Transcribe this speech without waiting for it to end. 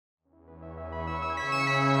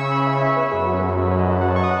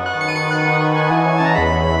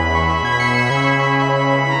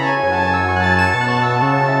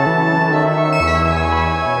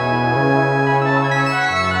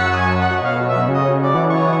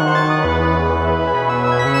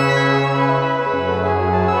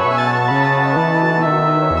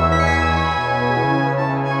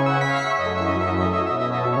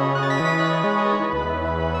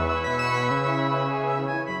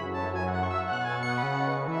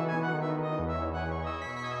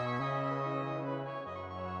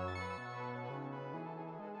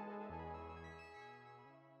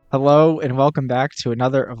Hello and welcome back to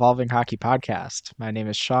another Evolving Hockey podcast. My name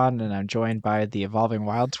is Sean and I'm joined by the Evolving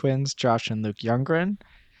Wild Twins, Josh and Luke Youngren.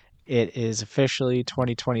 It is officially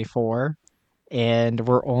 2024 and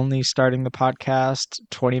we're only starting the podcast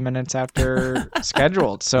 20 minutes after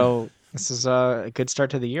scheduled. So this is a good start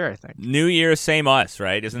to the year, I think. New Year, same us,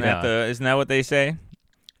 right? Isn't Yeah. isn't that what they say?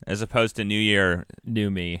 As opposed to New Year,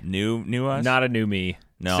 New me. new us? Not a new me.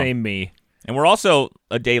 No. Same me. And we're also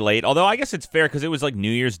a day late, although I guess it's fair because it was like New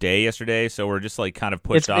Year's Day yesterday, so we're just like kind of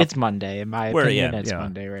pushed off. It's Monday, in my opinion. It's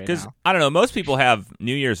Monday right Because, now. I don't know, most people have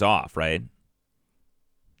New Year's off, right?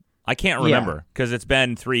 I can't remember because it's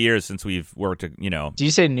been 3 years since we've worked, Do you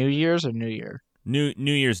say New Year's or New Year? New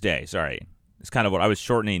Year's Day, sorry. It's kind of what I was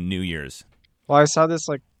shortening New Year's. Well, I saw this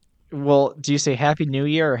do you say Happy New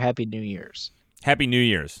Year or Happy New Year's? Happy New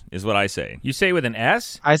Year's is what I say. You say it with an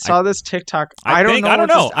S? I saw this TikTok. I don't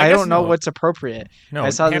know. I guess don't know no. what's appropriate. No, I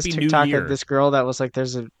saw this Happy New TikTok Year. of this girl that was like,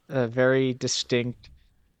 there's a very distinct,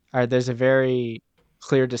 or there's a very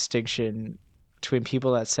clear distinction between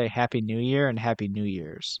people that say Happy New Year and Happy New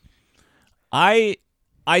Year's.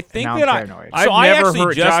 I think now that I'm paranoid. I've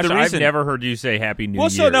never heard you say Happy New Year's. Well,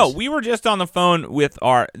 so no, we were just on the phone with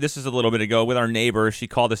this is a little bit ago, with our neighbor. She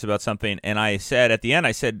called us about something, and I said at the end,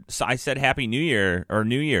 I said Happy New Year or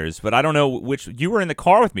New Year's, but I don't know which. You were in the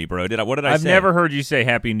car with me, bro. What did I say? I've never heard you say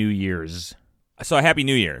Happy New Year's. So Happy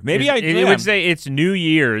New Year. Maybe It would say it's New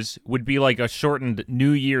Year's would be like a shortened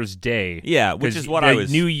New Year's Day. Yeah, which is what like I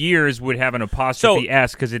was. New Year's would have an apostrophe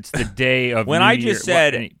S because it's the day of when New I Year. just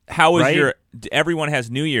said how is right? everyone has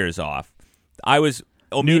New Year's off, I was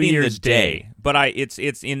omitting Year's the day. But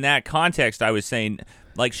it's in that context I was saying,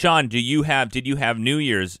 like, Sean, did you have New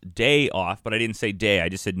Year's Day off? But I didn't say day. I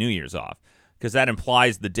just said New Year's off because that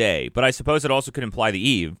implies the day. But I suppose it also could imply the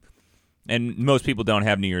eve, and most people don't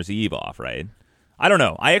have New Year's Eve off, right? I don't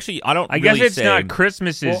know. I guess it's not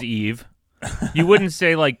Christmas's Eve. You wouldn't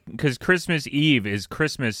say because Christmas Eve is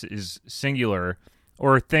singular,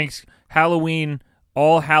 or Halloween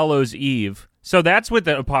All Hallows Eve. So that's with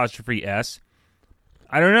the apostrophe S.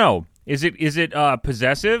 I don't know. Is it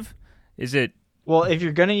possessive? Is it? Well, if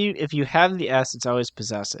you have the S, it's always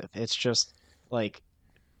possessive. It's just like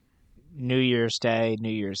New Year's Day,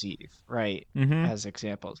 New Year's Eve, right? Mm-hmm. As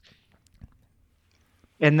examples.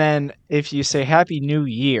 And then if you say Happy New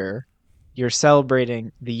Year, you're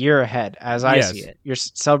celebrating the year ahead, as I see it. You're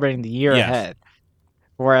celebrating the year ahead.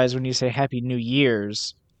 Whereas when you say Happy New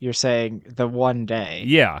Year's, you're saying the one day.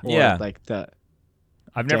 Yeah. Or like the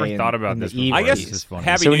I've never day thought in about the this. eve. Before. I guess This is funny.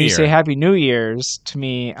 Happy so New when you Year. say Happy New Year's to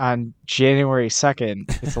me on January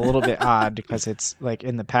 2nd, it's a little bit odd because it's like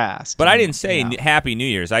in the past. But I didn't say You know. Happy New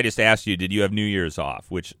Year's. I just asked you, did you have New Year's off?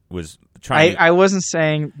 Which was trying. I wasn't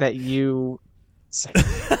saying that you.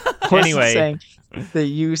 Anyway. Saying that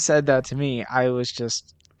you said that to me. I was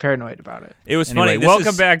just paranoid about it. It was Anyway, funny.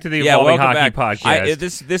 welcome back to the Evolving Hockey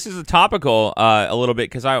Podcast. This is a topical a little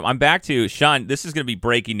bit because I'm back to Sean. This is going to be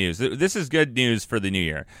breaking news. This is good news for the new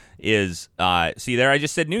year. See there? I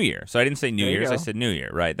just said New Year, so I didn't say New There you Year's. go. I said New Year.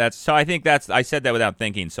 Right. I think I said that without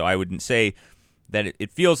thinking. So I wouldn't say that.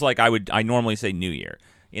 It feels like I normally say New Year.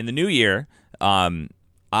 In the New Year,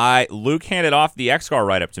 Luke handed off the X-Car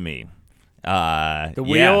right up to me. The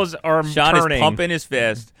wheels are Sean turning. is pumping his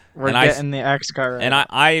fist. We're and getting the X car. And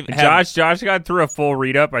I have, Josh got through a full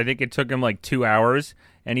read up. I think it took him like 2 hours,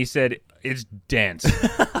 and he said it's dense.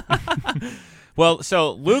 Well,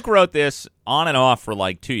 so Luke wrote this on and off for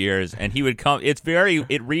like 2 years, and he would come. It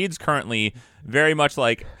reads currently very much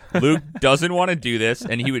like Luke doesn't want to do this,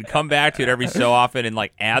 and he would come back to it every so often and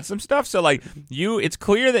like add some stuff. So like it's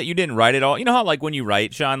clear that you didn't write it all. You know how like when you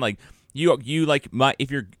write, Sean, like you like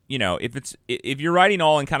if you're writing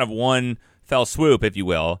all in kind of one fell swoop, if you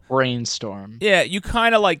will, brainstorm. Yeah, you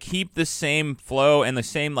kind of like keep the same flow and the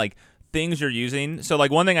same like things you're using. So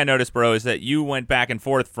like one thing I noticed, bro, is that you went back and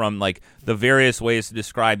forth from like the various ways to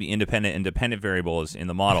describe the independent and dependent variables in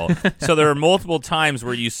the model. So there are multiple times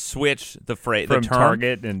where you switch the phrase, From the term,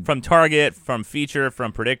 target, from feature,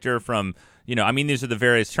 from predictor, from these are the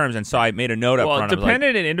various terms. And so I made a note up well, front.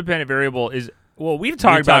 dependent and independent variable is. Well, we've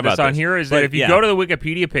talked about this on here. Is that if you go to the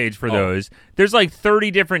Wikipedia page for those, there's like 30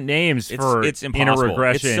 different names for it's inner impossible.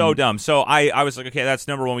 regression. It's so dumb. So I was like, okay, that's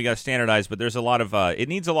number one. We got to standardize, but there's a lot of it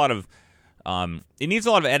needs a lot of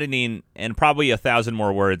editing and probably 1,000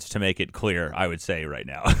 more words to make it clear, I would say right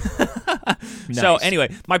now. So anyway,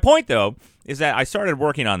 my point though is that I started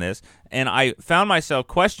working on this and I found myself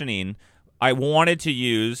questioning. I wanted to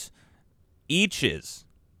use eaches.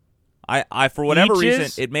 I for whatever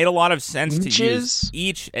reason, it made a lot of sense to use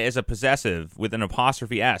each as a possessive with an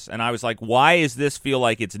apostrophe S. And I was like, why does this feel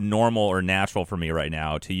like it's normal or natural for me right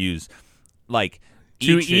now to use like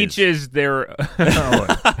To each is their.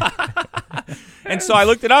 And so I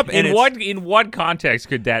looked it up. And in what context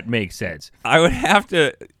could that make sense? I would have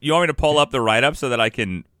to. You want me to pull up the write up so that I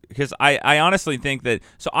can? Because I honestly think that.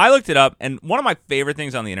 So I looked it up, and one of my favorite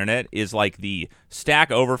things on the internet is like the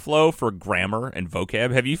Stack Overflow for grammar and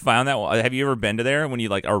vocab. Have you found that? Have you ever been to there when you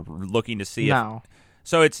like are looking to see? No.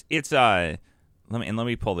 So it's let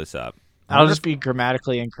me pull this up. I'll just be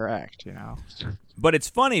grammatically incorrect, you know. But it's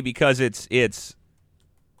funny because it's.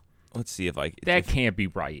 Let's see if I. That can't be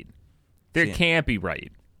right. There can't be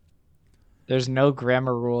right. There's no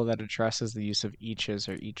grammar rule that addresses the use of eaches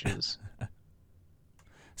or eaches.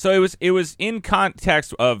 So it was in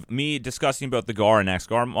context of me discussing about the GAR and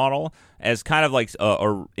XGAR model as kind of like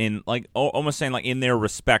or in like almost saying like in their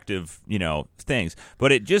respective things,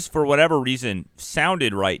 but it just for whatever reason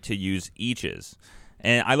sounded right to use eaches,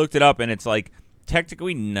 and I looked it up and it's like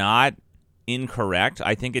technically not incorrect.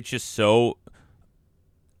 I think it's just so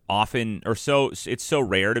often or it's so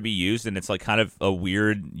rare to be used, and it's like kind of a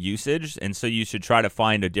weird usage, and so you should try to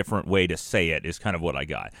find a different way to say it is kind of what I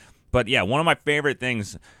got. But yeah, one of my favorite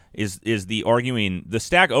things is the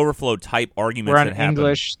Stack Overflow type arguments. We're on that happen.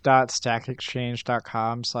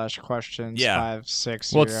 english.stackexchange.com/questions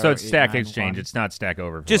 560. Well, so it's Stack Exchange. It's not Stack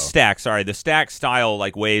Overflow. Just Stack. Sorry, the Stack style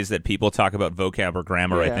like ways that people talk about vocab or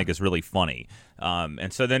grammar. I think is really funny.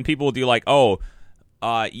 And so then people will do like,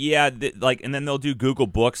 and then they'll do Google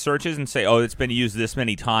book searches and say, it's been used this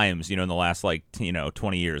many times, in the last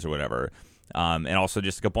 20 years or whatever. And also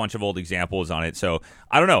just a bunch of old examples on it. So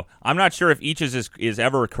I don't know. I'm not sure if eaches is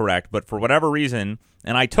ever correct, but for whatever reason,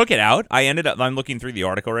 and I took it out. I'm looking through the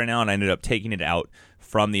article right now, and I ended up taking it out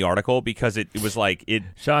from the article because it was like it.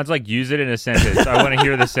 Sean's like, use it in a sentence. I want to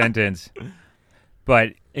hear the sentence. But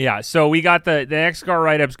yeah, so we got the XGAR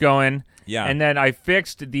write-ups going. Yeah. And then I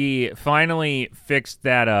finally fixed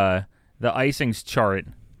that the icings chart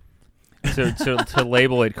to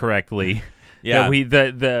label it correctly. Yeah.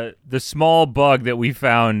 The small bug that we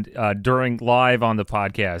found during live on the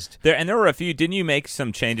podcast. There were a few. Didn't you make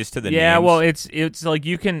some changes to the names? Yeah, well, it's like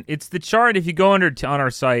it's the chart if you go on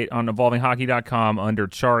our site on evolvinghockey.com under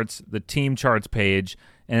charts, the team charts page,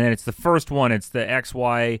 and then it's the first one, it's the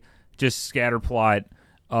XY just scatter plot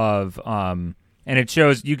of and it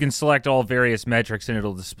shows you can select all various metrics and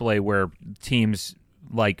it'll display where teams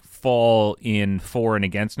like fall in for and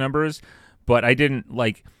against numbers. But I didn't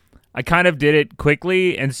I kind of did it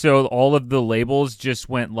quickly, and so all of the labels just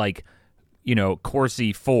went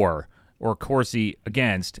Corsi for or Corsi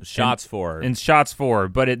against. Shots for. And shots for.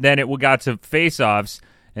 But then it got to face-offs,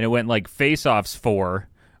 and it went face-offs for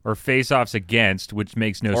or face-offs against, which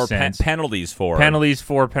makes no sense. Or penalties for. Penalties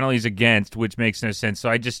for, penalties against, which makes no sense. So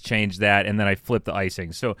I just changed that, and then I flipped the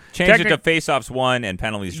icing. So change it to face-offs won and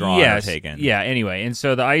penalties drawn or taken. Yeah, anyway. And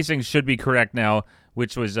so the icing should be correct now,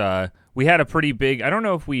 which was we had a pretty big – I don't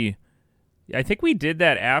know if I think we did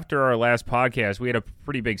that after our last podcast. We had a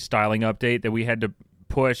pretty big styling update that we had to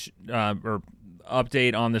push or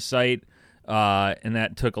update on the site, and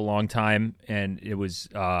that took a long time, and it was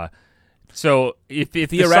so if the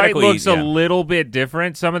site looks a little bit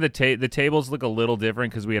different, some of the tables look a little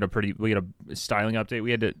different because we had a styling update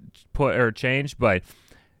we had to put or change, but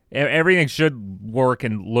everything should work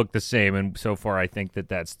and look the same, and so far I think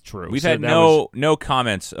that's true. We've had no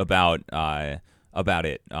comments about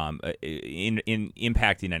it in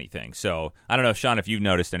impacting anything. So I don't know, Sean, if you've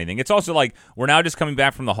noticed anything. It's also like we're now just coming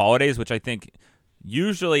back from the holidays, which I think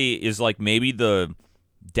usually is like maybe the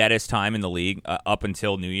deadest time in the league up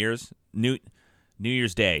until New Year's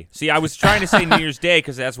Day. See, I was trying to say New Year's Day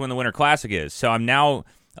because that's when the Winter Classic is. So I'm now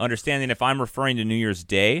understanding if I'm referring to New Year's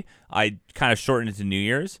Day, I kind of shorten it to New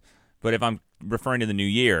Year's. But if I'm referring to the New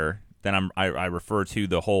Year, then I refer to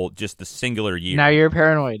the singular year. Now you're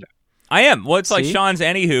paranoid. I am. Well, it's like Sean's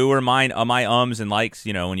anywho or my ums and likes,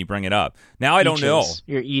 when you bring it up. Now I don't know.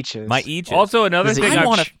 Your eaches. My eaches. Also, another thing I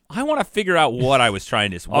want to figure out what I was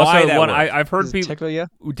trying to say. Also, I've heard Does people. It tickle you?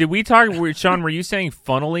 Did we talk, Sean? Were you saying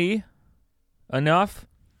funnily enough?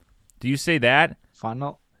 Do you say that?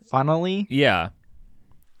 Funnily? Yeah.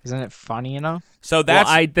 Isn't it funny enough? So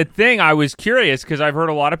that's the thing. I was curious because I've heard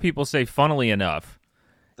a lot of people say funnily enough.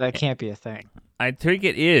 That can't be a thing. I think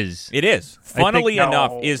it is. It is. Funnily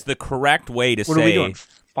enough is the correct way to say. What are we doing?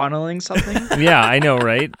 Funneling something? Yeah, I know,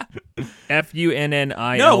 right?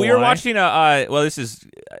 Funnili. No, we were watching this is,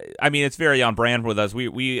 it's very on brand with us.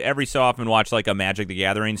 We every so often watch like a Magic the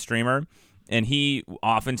Gathering streamer, and he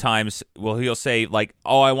oftentimes, he'll say like,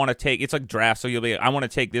 I want to take, it's like draft, so he'll be, I want to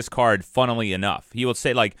take this card funnily enough. He will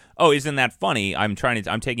say like, isn't that funny? I'm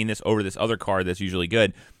taking this over this other card that's usually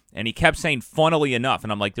good. And he kept saying funnily enough,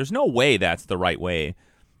 and I'm like, there's no way that's the right way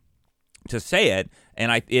to say it.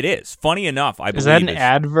 and it is funny enough. I Is believe that an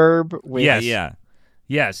adverb? With Yes. Yeah.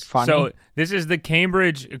 Yes. Funny? So this is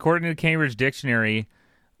according to the Cambridge Dictionary.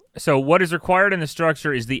 So what is required in the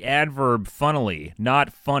structure is the adverb funnily,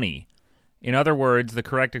 not funny. In other words, the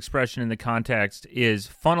correct expression in the context is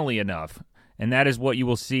funnily enough, and that is what you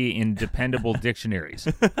will see in dependable dictionaries.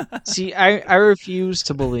 See, I refuse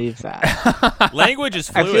to believe that. Language is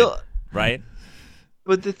fluid, feel- right?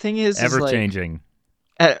 But the thing is Ever like, changing.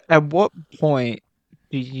 at what point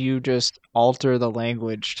do you just alter the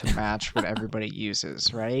language to match what everybody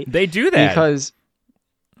uses, right? They do that. Because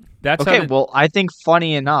That's okay, how well, I think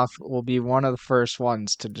funny enough will be one of the first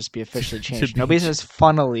ones to just be officially changed. be Nobody says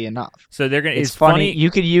funnily enough. so they're gonna. It's It's funny.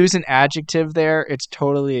 You could use an adjective there. It's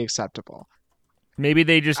totally acceptable, Maybe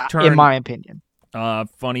they just in turn my opinion.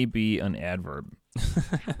 funny be an adverb.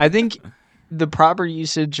 I think the proper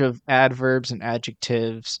usage of adverbs and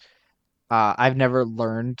adjectives. I've never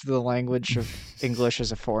learned the language of English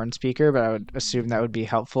as a foreign speaker, but I would assume that would be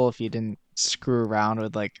helpful if you didn't screw around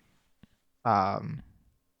with like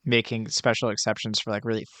making special exceptions for like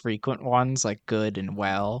really frequent ones, like good and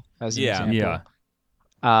well, as an example.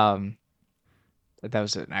 Yeah. That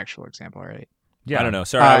was an actual example, right? Yeah. I don't know.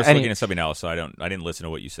 Sorry, I was looking at something else, so I didn't listen to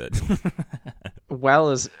what you said.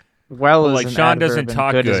 Well is like an Sean adverb doesn't and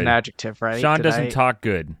talk good is good. an adjective, right? Sean Did doesn't I- talk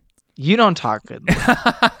good. You don't talk good.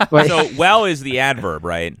 Wait, So, well is the adverb,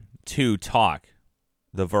 right? To talk,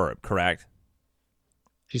 the verb, correct?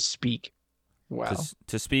 to speak well.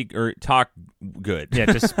 To speak or talk good. Yeah,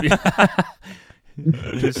 to speak.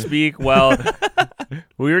 To speak well.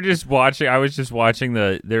 We were just watching. I was just watching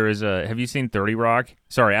there is a. Have you seen 30 Rock?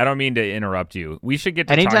 Sorry, I don't mean to interrupt you. We should get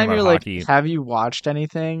to talking Anytime about you're hockey. like, have you watched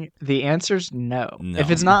anything? The answer's no. No. If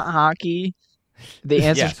it's not hockey, the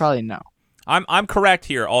answer's Yes. probably no. I'm correct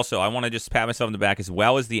here. Also, I want to just pat myself on the back. As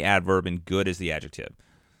well as the adverb and good is the adjective.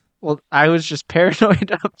 Well, I was just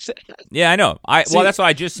paranoid of that. Yeah, I know. See, Well, that's what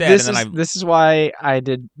I just said. This And is then this is why I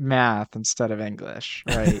did math instead of English,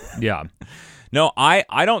 right? Yeah. No, I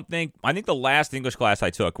don't think. I think the last English class I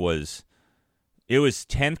took was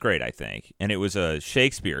 10th grade, I think, and it was a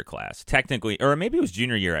Shakespeare class, technically, or maybe it was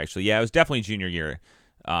junior year actually. Yeah, it was definitely junior year.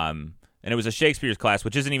 And it was a Shakespeare class,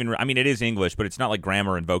 which isn't even. I mean, it is English, but it's not like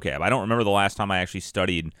grammar and vocab. I don't remember the last time I actually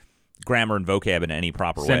studied grammar and vocab in any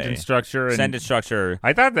proper Sentence way. structure. And Sentence structure.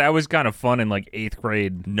 I thought that was kind of fun in like 8th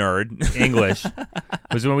grade Nerd. English.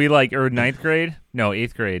 Was when we or 9th grade? No,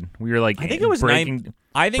 8th grade. We were like I think it was breaking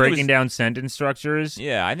I think it was, down sentence structures.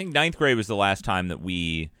 Yeah, I think 9th grade was the last time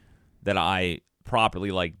that I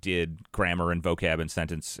properly did grammar and vocab and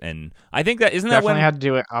sentence, and I think that isn't that Definitely when had to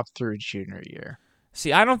do it up through junior year.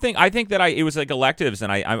 See, I think that it was like electives,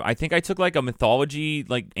 and I think I took like a mythology,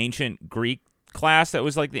 like ancient Greek class that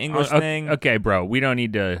was like the English thing. Okay, bro, we don't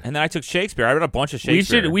need to. And then I took Shakespeare. I read a bunch of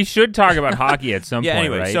Shakespeare. We should talk about hockey at some Yeah, point,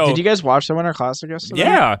 anyway, right? so- Did you guys watch the Winter Classic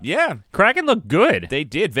yesterday? yeah, Kraken looked good. They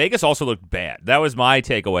did. Vegas also looked bad. That was my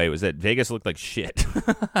takeaway. Was that Vegas looked like shit.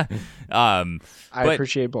 I but-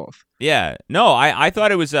 appreciate both. Yeah. No, I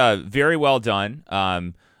thought it was very well done.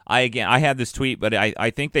 I had this tweet, but I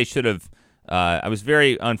think they should have. I was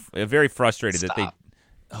very frustrated that they.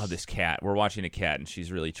 Oh, this cat. We're watching a cat, and she's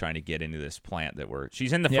really trying to get into this plant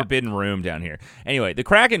she's in the forbidden room down here. Anyway, the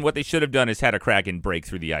Kraken, what they should have done is had a Kraken break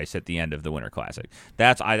through the ice at the end of the Winter Classic.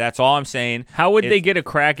 That's all I'm saying. How would they get a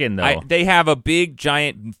Kraken though? They have a big,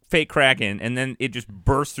 giant, fake Kraken, and then it just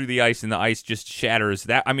bursts through the ice, and the ice just shatters.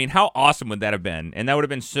 I mean, how awesome would that have been? And that would have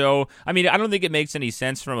been so... I mean, I don't think it makes any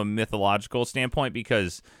sense from a mythological standpoint,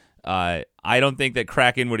 because... I don't think that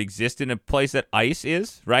Kraken would exist in a place that ice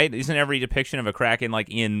is, right? Isn't every depiction of a Kraken like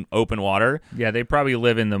in open water? Yeah, they probably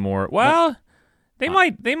live in the more. Well, they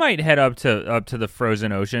might head up to the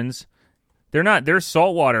frozen oceans. They're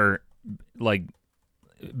saltwater like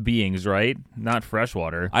beings, right? Not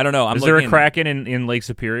freshwater. I don't know. Is there a Kraken in Lake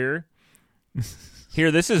Superior?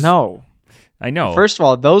 Here, this is... No. I know. First of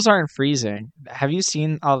all, those aren't freezing. Have you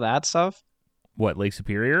seen all that stuff? What, Lake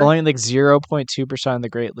Superior? Only like 0.2% of the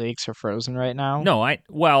Great Lakes are frozen right now. No,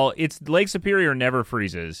 it's Lake Superior never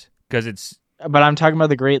freezes because it's... But I'm talking about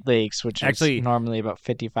the Great Lakes, which Actually- is normally about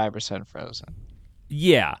 55% frozen.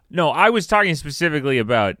 Yeah. No, I was talking specifically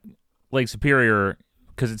about Lake Superior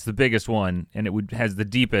because it's the biggest one and has the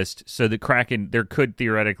deepest, so the Kraken, there could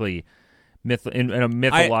theoretically... in a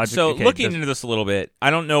mythological... looking into this a little bit, I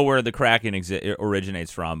don't know where the Kraken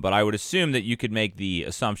originates from, but I would assume that you could make the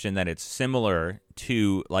assumption that it's similar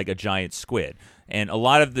to like a giant squid. And a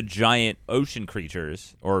lot of the giant ocean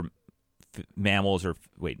creatures, or mammals, or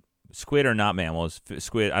squid are not mammals.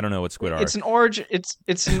 Squid, I don't know what squid are. It's an origin.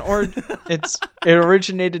 It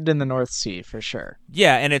originated in the North Sea for sure.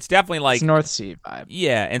 Yeah, and it's definitely like it's North Sea vibe.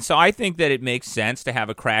 Yeah, and so I think that it makes sense to have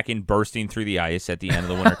a kraken bursting through the ice at the end of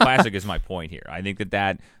the Winter Classic. Is my point here. I think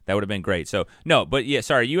that would have been great. So no, but yeah,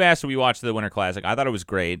 sorry, you asked if we watched the Winter Classic. I thought it was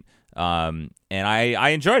great, and I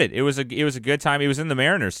enjoyed it. It was a good time. It was in the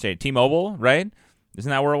Mariners State, T-Mobile, right? Isn't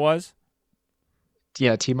that where it was?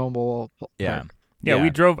 Yeah, T-Mobile. Yeah. Yeah, we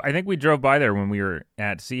drove. I think we drove by there when we were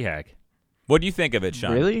at CHAC. What do you think of it,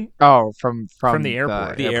 Sean? Really? Oh, from the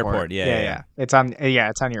airport. The airport. Yeah. It's on. Yeah,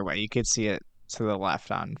 it's on your way. You could see it to the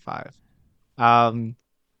left on 5.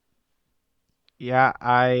 Yeah,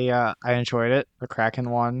 I enjoyed it. The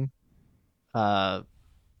Kraken won.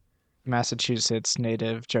 Massachusetts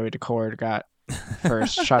native Joey Decord got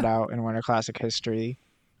first shutout in Winter Classic history.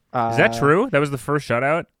 Is that true? That was the first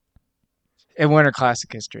shutout? In Winter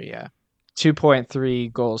Classic history, yeah.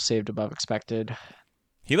 2.3 goals saved above expected.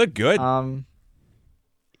 He looked good.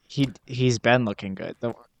 He's been looking good.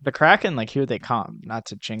 The Kraken, like, here they come. Not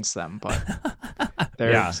to jinx them, but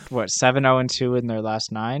they're 7-0-2 in their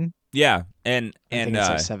last 9. Yeah, I think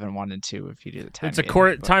it's like 7-1-2 if you do the 10.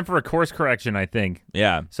 It's time for a course correction, I think.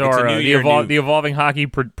 Yeah. So the evolving hockey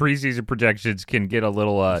preseason projections can get a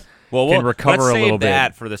little can recover let's a little bit. Save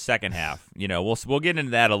that for the second half. We'll get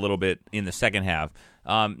into that a little bit in the second half.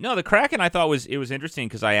 No, the Kraken I thought was interesting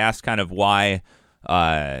because I asked kind of why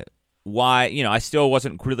I still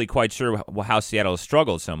wasn't really quite sure how Seattle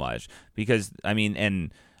struggled so much because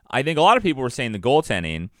and I think a lot of people were saying the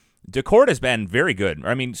goaltending. Decord has been very good.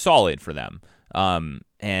 I mean, solid for them. I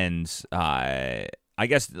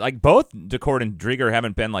guess like both Decord and Drieger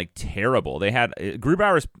haven't been like terrible. They had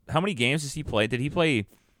Grubauer's. How many games has he played? Did he play?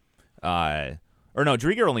 Or no,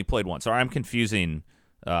 Drieger only played one. Sorry, I'm confusing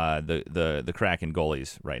the Kraken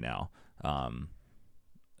goalies right now. And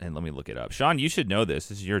let me look it up. Sean, you should know this.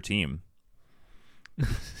 This is your team.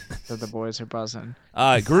 So the boys are buzzing.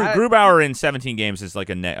 Grubauer in 17 games is like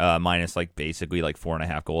a minus, like basically like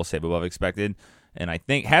 4.5 goals save above expected. And I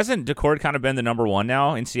think hasn't Decord kind of been the number one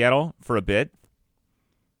now in Seattle for a bit?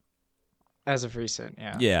 As of recent,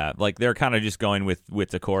 yeah. Yeah, like they're kind of just going with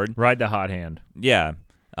Decord. Ride the hot hand. Yeah.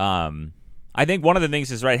 I think one of the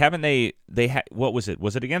things is right. Haven't they what was it?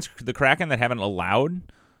 Was it against the Kraken that haven't allowed?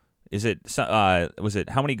 Was it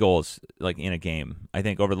how many goals like in a game? I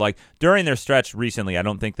think over like during their stretch recently, I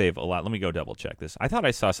don't think they've allowed. Let me go double check this. I thought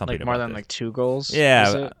I saw something like more about than this. like 2 goals.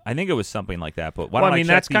 Yeah, I think it was something like that. But why don't I check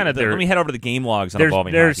that's kind of let me head over to the game logs on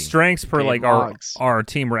Evolving their Hockey. strengths per Game like logs. our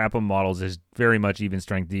team Rap'em models is very much even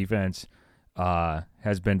strength defense.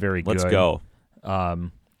 Has been very good. Let's go.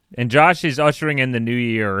 And Josh is ushering in the new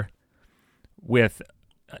year with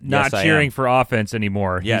not Yes, cheering for offense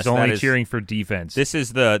anymore. Yes, he's only that is- cheering for defense. This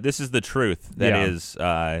is the truth. That is.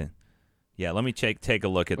 Yeah. Let me take a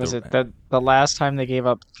look at Was it the last time they gave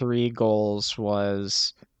up 3 goals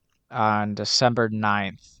was on December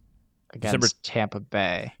 9th against Tampa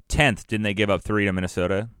Bay. 10th. Didn't they give up 3 to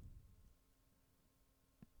Minnesota?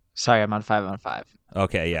 Sorry, I'm on 5-on-5.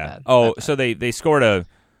 Okay, yeah. My bad. So they scored a.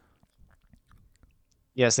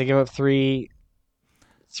 Yes, they gave up 3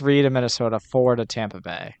 to Minnesota, 4 to Tampa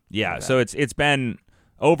Bay. Yeah, so it's been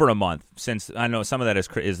over a month since I know some of that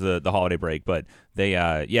is the holiday break, but they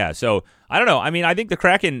so I don't know. I mean, I think the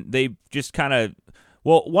Kraken they just kind of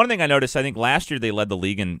one thing I noticed, I think last year they led the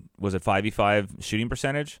league in was it 5v5 shooting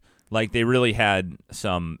percentage. Like they really had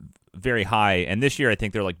some very high, and this year I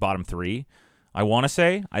think they're like bottom 3. I want to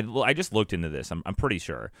say I just looked into this. I'm pretty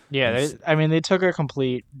sure. Yeah, they took a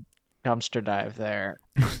complete dumpster dive there.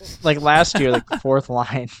 Like last year, like the fourth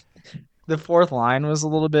line was a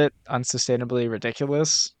little bit unsustainably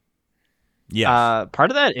ridiculous. Yeah. Part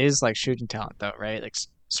of that is like shooting talent, though, right? Like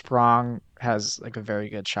Sprong has like a very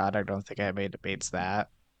good shot. I don't think anybody debates that.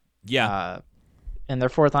 Yeah. And their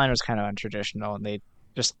fourth line was kind of untraditional, and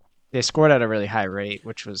they scored at a really high rate,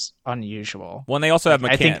 which was unusual. Well, and they also have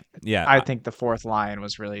McCann. I think the fourth line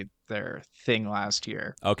was really their thing last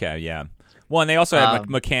year. Okay, yeah. Well, and they also had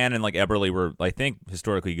McCann and like Eberle were, I think,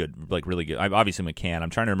 historically good, like really good. Obviously McCann. I'm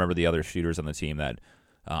trying to remember the other shooters on the team that.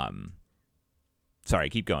 Sorry,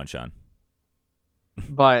 keep going, Sean.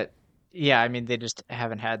 But yeah, I mean, they just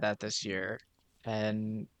haven't had that this year,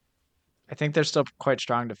 and I think they're still quite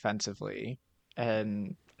strong defensively,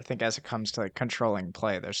 and I think as it comes to like controlling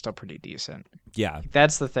play, they're still pretty decent. Yeah,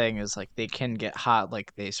 That's the thing is like they can get hot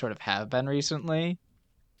like they sort of have been recently,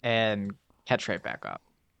 and catch right back up.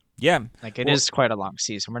 yeah. Like it is quite a long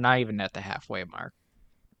season. We're not even at the halfway mark.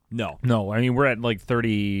 No, I mean we're at like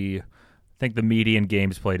 30. I think the median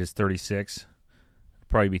games played is 36.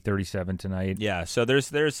 Probably be 37 tonight. yeah. So there's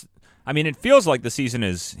I mean, it feels like the season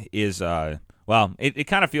is well, it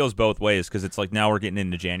kind of feels both ways because it's like now we're getting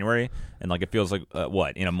into January and like it feels like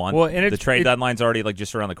in a month. Well, and the trade deadline's already like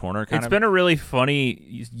just around the corner. It's been a really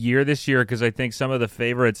funny year this year because I think some of the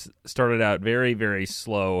favorites started out very, very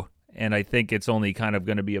slow, and I think it's only kind of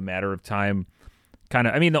going to be a matter of time.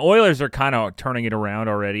 I mean, the Oilers are kind of turning it around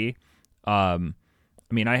already. I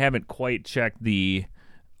mean, I haven't quite checked the.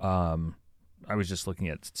 I was just looking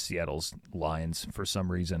at Seattle's lines for some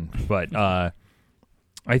reason, but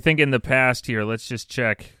I think in the past here, let's just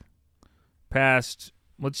check. Let's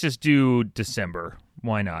just do December.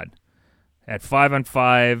 Why not? At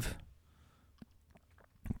 5-5,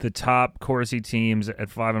 the top Corsi teams at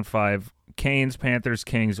 5-5: Canes, Panthers,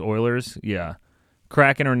 Kings, Oilers. Yeah,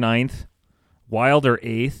 Kraken are 9th. Wild are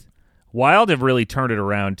 8th. Wild have really turned it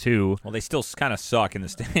around too. Well, they still kind of suck in the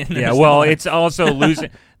stand. Yeah, well, it's also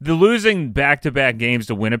losing back-to-back games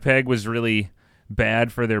to Winnipeg was really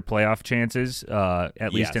bad for their playoff chances,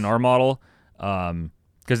 at least in our model,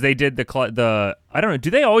 because they did the I don't know. Do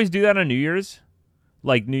they always do that on New Year's,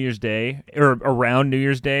 like New Year's Day or around New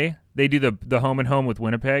Year's Day? They do the home and home with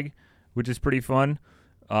Winnipeg, which is pretty fun.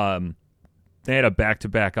 They had a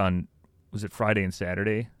back-to-back on, was it Friday and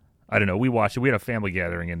Saturday? I don't know. We watched it. We had a family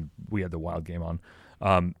gathering, and we had the Wild game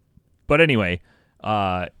on. But anyway,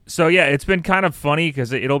 so yeah, it's been kind of funny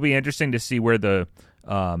because it'll be interesting to see where the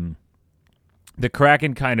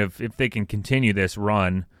Kraken kind of, if they can continue this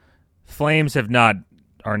run. Flames have not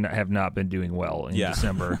been doing well in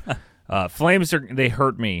December. Flames they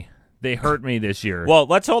hurt me. They hurt me this year. Well,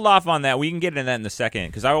 let's hold off on that. We can get into that in a second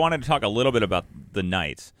because I wanted to talk a little bit about the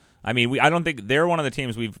Knights. I mean, I don't think they're one of the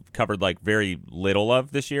teams we've covered like very little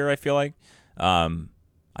of this year. I feel like, I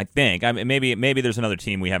think maybe there's another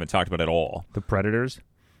team we haven't talked about at all. The Predators.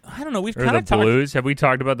 I don't know. We've or kind the of talked. Blues. Have we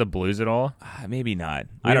talked about the Blues at all? Maybe not.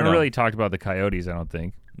 I don't know. really talked about the Coyotes. I don't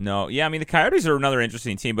think. No. Yeah. I mean, the Coyotes are another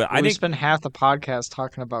interesting team, but I think spent half the podcast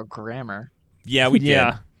talking about grammar. Yeah, we did.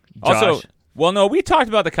 Yeah. Also, well, no, we talked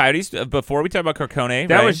about the Coyotes before. We talked about Carcone.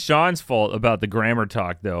 That right? was Sean's fault about the grammar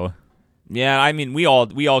talk, though. Yeah, I mean, we all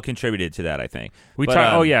contributed to that. I think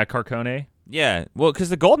Carcone. Yeah, well, because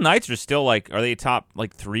the Golden Knights are still like, are they a top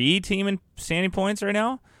like 3 team in standing points right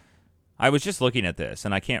now? I was just looking at this,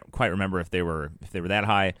 and I can't quite remember if they were that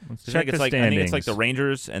high. Let's I check think the I think it's like standings. the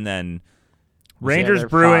Rangers, and then Rangers, they're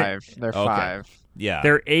Bruins. 5. They're Okay. 5. yeah,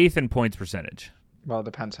 They're 8th in points percentage. Well, it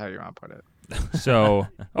depends how you want to put it. So,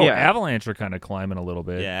 Yeah. Avalanche are kind of climbing a little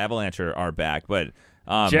bit. yeah, Avalanche are back, but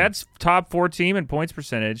Jets top 4 team in points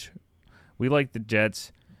percentage. We like the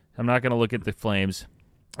Jets. I'm not going to look at the Flames.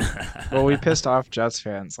 Well, we pissed off Jets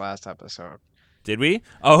fans last episode. Did we?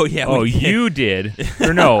 Oh yeah. Oh, we did. you did.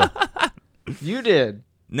 Or no. You did.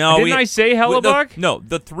 No, Didn't I say Hellebuck? No,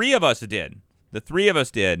 the 3 of us did. The 3 of us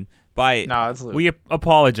did. No, it's Luke. We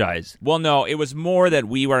apologize. Well, no, it was more that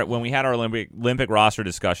we were when we had our Olympic roster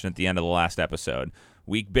discussion at the end of the last episode.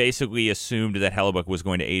 We basically assumed that Hellebuck was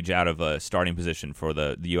going to age out of a starting position for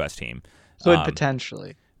the U.S. team. So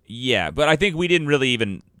potentially. Yeah, but I think we didn't really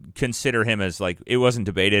even consider him as like it wasn't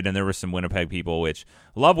debated, and there were some Winnipeg people which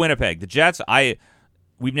love Winnipeg. The Jets,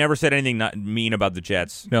 we've never said anything mean about the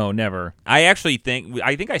Jets. No, never. I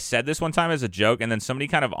think I said this one time as a joke, and then somebody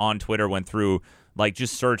kind of on Twitter went through like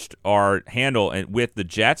just searched our handle with the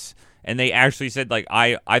Jets, and they actually said like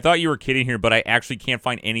I thought you were kidding here, but I actually can't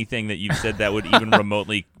find anything that you've said that would even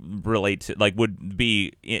remotely relate to like would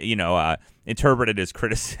be interpreted as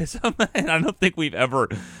criticism. And I don't think we've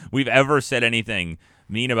ever said anything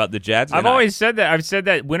mean about the Jets. I've always said that. I've said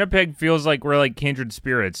that Winnipeg feels like we're like kindred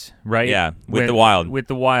spirits, right? Yeah, with the Wild. With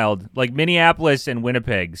the Wild. Like Minneapolis and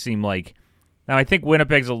Winnipeg seem like. Now, I think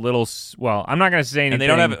Winnipeg's a little. Well, I'm not going to say anything. And they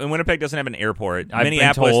don't have. And Winnipeg doesn't have an airport. I've been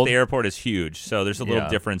Minneapolis, told. the airport is huge, so there's a little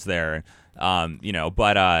difference there. But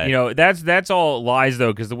that's all lies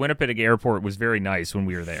though, because the Winnipeg airport was very nice when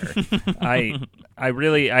we were there. We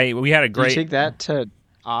had a Did great. you take that to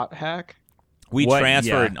Hack? we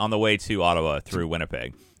transferred on the way to Ottawa through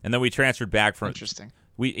Winnipeg, and then we transferred back from. Interesting.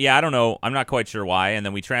 I don't know. I'm not quite sure why. And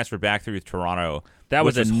then we transferred back through Toronto. That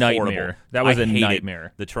was which a nightmare. Horrible. That was I a hated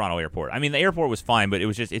nightmare. The Toronto airport. I mean, the airport was fine, but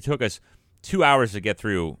it took us 2 hours to get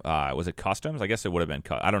through. Was it customs? I guess it would have been.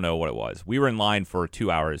 I don't know what it was. We were in line for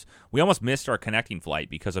 2 hours. We almost missed our connecting flight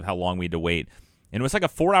because of how long we had to wait, and it was like a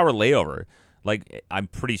 4-hour layover. Like I'm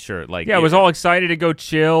pretty sure. Like I was all excited to go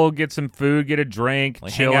chill, get some food, get a drink,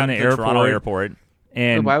 like chill hang in out the at Toronto airport.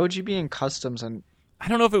 And Why would you be in customs and I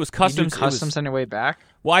don't know if it was you customs. do customs on your way back?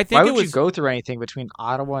 Well, I think Why it would was. you go through anything between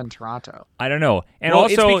Ottawa and Toronto? I don't know. And Well,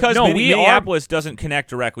 also, it's because no, Minneapolis doesn't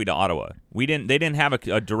connect directly to Ottawa. They didn't have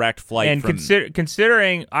a direct flight. And from,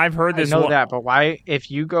 considering, I've heard this. I know that, but why?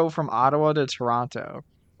 If you go from Ottawa to Toronto,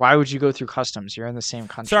 Why would you go through customs? You're in the same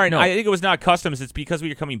country. Sorry, No. I think it was not customs. It's because we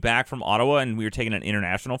were coming back from Ottawa and we were taking an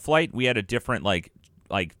international flight. We had a different like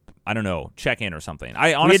I don't know, check-in or something.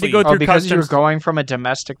 I honestly go through because you were customs. going from a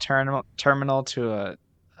domestic terminal to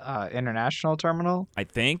a international terminal. I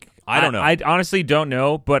think I don't know. I honestly don't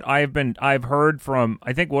know, but I've heard from,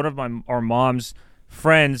 I think one of our mom's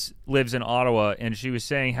friends lives in Ottawa, and she was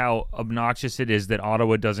saying how obnoxious it is that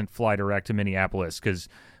Ottawa doesn't fly direct to Minneapolis, because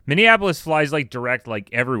Minneapolis flies like direct like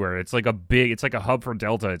everywhere. It's like a hub for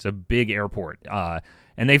Delta. It's a big airport,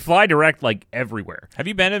 and they fly direct like everywhere. Have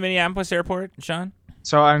you been to Minneapolis Airport, Sean?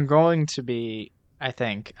 So I'm going to be. I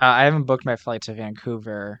think I haven't booked my flight to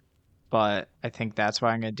Vancouver, but I think that's what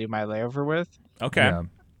I'm going to do my layover with. Okay. Yeah.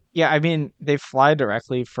 Yeah, I mean, they fly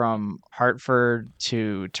directly from Hartford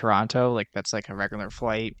to Toronto. Like, that's like a regular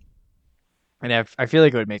flight. And I feel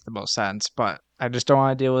like it would make the most sense, but I just don't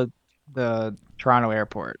want to deal with the Toronto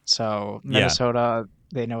airport. So, Minnesota,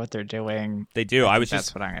 they know what they're doing. They do.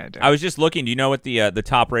 That's what I'm going to do. I was just looking. Do you know what the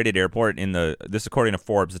top-rated airport this according to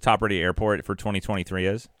Forbes, the top-rated airport for 2023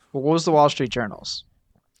 is? What was the Wall Street Journal's?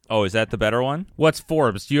 Oh, is that the better one? What's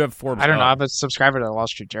Forbes? Do you have Forbes? I don't know. I'm a subscriber to the Wall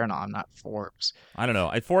Street Journal. I'm not Forbes. I don't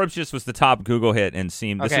know. Forbes just was the top Google hit and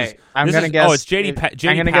seemed. Okay, I'm gonna guess. Oh, it's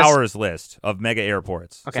JD Power's list of mega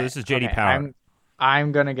airports. Okay, so this is JD Power.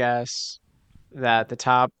 I'm gonna guess that the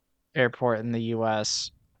top airport in the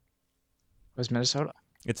U.S. was Minnesota.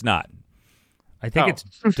 It's not. I think it's.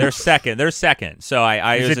 They're second. They're second. So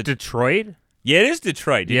Is it Detroit? Yeah, it is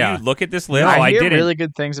Detroit. Did you look at this list? No, I hear didn't. really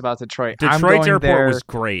good things about Detroit. Detroit's airport there was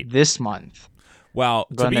great this month. Well,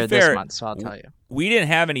 I'm to going be there fair, this month, so I'll tell you. we didn't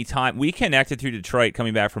have any time. We connected through Detroit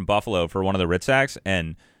coming back from Buffalo for one of the Ritzaks,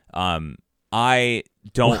 and I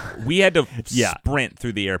don't. We had to sprint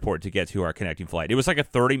through the airport to get to our connecting flight. It was like a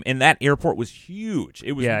 30, and that airport was huge.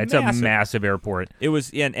 It was it's massive. a massive airport. It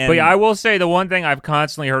was, but I will say the one thing I've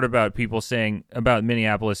constantly heard about people saying about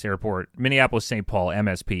Minneapolis Airport, Minneapolis St. Paul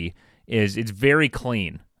MSP, is it's very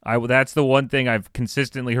clean. That's the one thing I've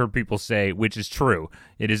consistently heard people say, which is true.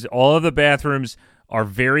 It is all of the bathrooms are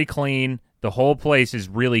very clean. The whole place is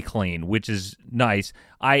really clean, which is nice.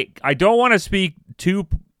 I don't want to speak too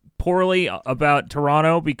poorly about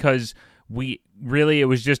Toronto because it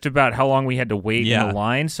was just about how long we had to wait in the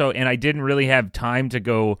line. So, and I didn't really have time to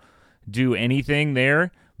go do anything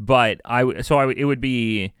there. But it would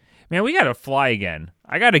be, man, we got to fly again.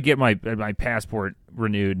 I got to get my passport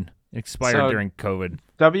renewed. Expired during COVID.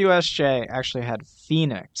 WSJ actually had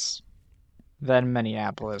Phoenix, then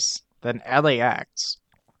Minneapolis, then LAX,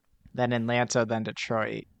 then Atlanta, then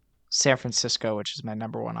Detroit, San Francisco, which is my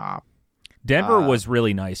number one op. Denver was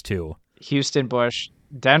really nice too. Houston, Bush.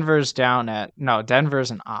 Denver's an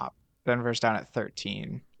op. Denver's down at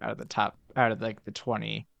 13 out of like the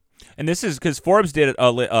 20. And this is because Forbes did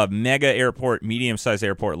a mega airport, medium-sized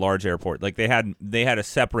airport, large airport. Like they had a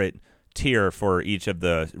separate tier for each of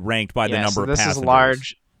the ranked by the number of passengers. This is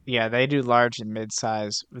large. Yeah, they do large and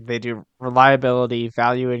mid-size. They do reliability,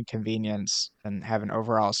 value, and convenience, and have an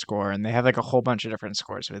overall score. And they have like a whole bunch of different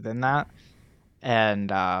scores within that. And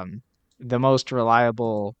the most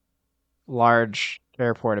reliable large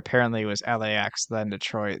airport apparently was LAX, then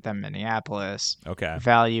Detroit, then Minneapolis. Okay.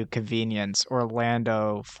 Value, convenience,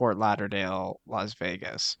 Orlando, Fort Lauderdale, Las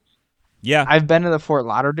Vegas. Yeah. I've been to the Fort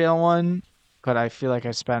Lauderdale one, but I feel like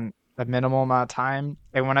I spent a minimal amount of time.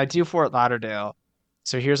 And when I do Fort Lauderdale,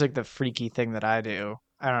 so here's like the freaky thing that I do.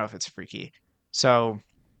 I don't know if it's freaky. So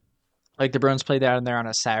like the Bruins played down there on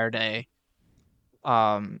a Saturday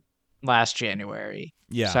last January.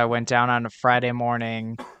 Yeah. So I went down on a Friday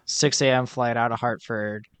morning, 6 a.m. flight out of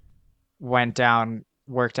Hartford, went down,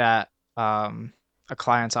 worked at a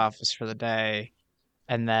client's office for the day,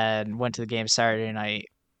 and then went to the game Saturday night,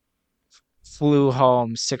 flew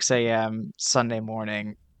home 6 a.m. Sunday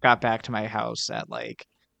morning, got back to my house at like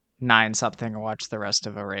 9 something and watched the rest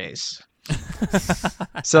of a race.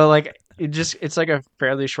 So like it's like a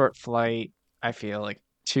fairly short flight. I feel like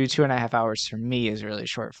 2.5 hours for me is a really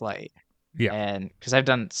short flight. Yeah. And because I've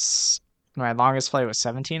done my longest flight was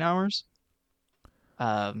 17 hours.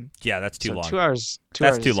 Yeah, that's too long. 2 hours.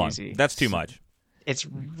 That's hours too is long. Easy. That's too much. It's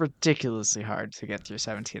ridiculously hard to get through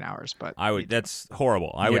 17 hours, but That's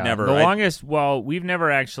horrible. I would never. The longest. Well, we've never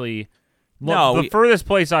actually. No, the furthest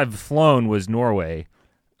place I've flown was Norway.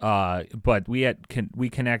 But we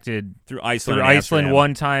connected through Iceland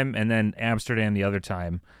one time and then Amsterdam the other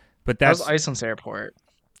time. But that was Iceland's airport.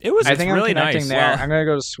 I think I'm really connecting nice. there. Well, I'm gonna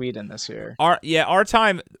go to Sweden this year. Our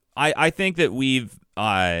time. I think that we've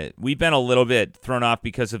been a little bit thrown off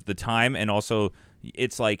because of the time, and also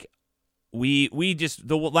it's like we just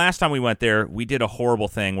the last time we went there, we did a horrible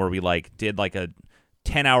thing where we like did like a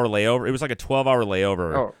 10-hour layover. It was like a 12-hour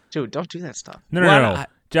layover. Oh, dude, don't do that stuff. No.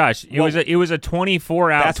 Josh, it was a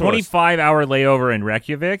 25-hour layover in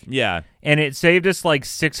Reykjavik. Yeah, and it saved us like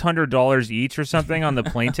 $600 each or something on the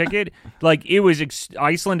plane ticket. Like it was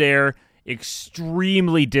Iceland Air,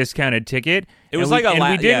 extremely discounted ticket. It was and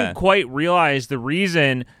we didn't quite realize the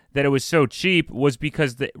reason that it was so cheap was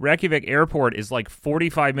because the Reykjavik airport is like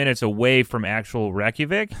 45 minutes away from actual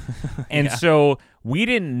Reykjavik, and so we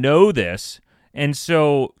didn't know this. And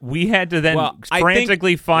so we had to then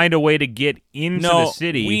frantically find a way to get into the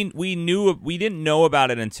city. We didn't know about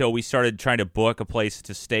it until we started trying to book a place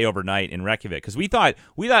to stay overnight in Reykjavik, because we thought,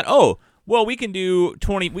 oh, well, we can do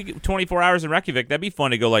 24 hours in Reykjavik. That'd be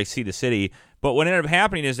fun to go like see the city. But what ended up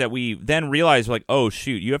happening is that we then realized, like, oh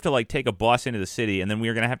shoot, you have to like take a bus into the city, and then we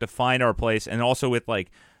were gonna have to find our place, and also with like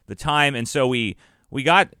the time, and so we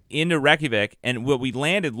got into Reykjavik, and when we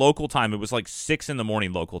landed local time, it was like 6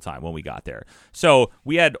 a.m. local time when we got there. So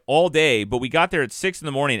we had all day, but we got there at 6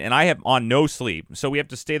 a.m, and I have on no sleep. So we have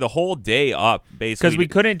to stay the whole day up, basically. Because we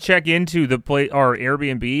couldn't check into our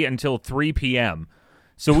Airbnb until 3 p.m.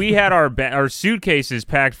 So we had our suitcases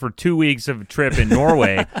packed for 2 weeks of a trip in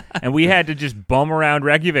Norway, and we had to just bum around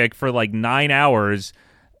Reykjavik for like 9 hours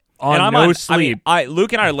on sleep.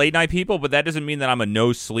 Luke and I are late night people, but that doesn't mean that I'm a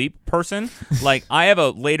no sleep person. Like, I have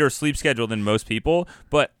a later sleep schedule than most people,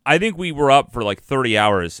 but I think we were up for like 30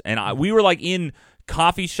 hours, and we were like in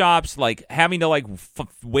coffee shops, like having to like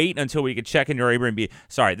wait until we could check into our Airbnb.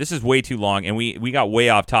 Sorry, this is way too long, and we got way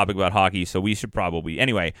off topic about hockey, so we should probably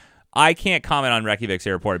anyway. I can't comment on Reykjavik's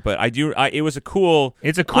airport, but I do. It was a cool.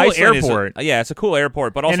 It's a cool airport. It's a cool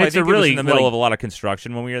airport, but also I think it was in the middle of a lot of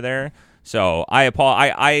construction when we were there. So I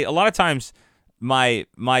a lot of times my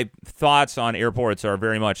thoughts on airports are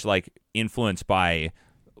very much like influenced by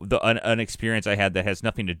an experience I had that has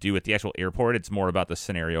nothing to do with the actual airport. It's more about the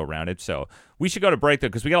scenario around it. So we should go to break though,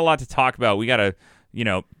 because we got a lot to talk about. We got to,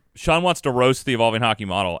 Sean wants to roast the evolving hockey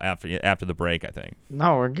model after the break, I think.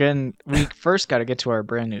 No, we first got to get to our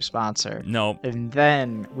brand new sponsor. No. And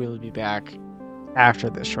then we'll be back after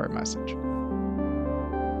this short message.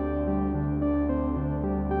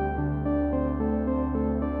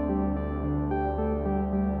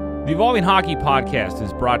 The Evolving Hockey Podcast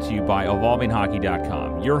is brought to you by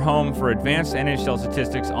EvolvingHockey.com, your home for advanced NHL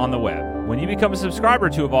statistics on the web. When you become a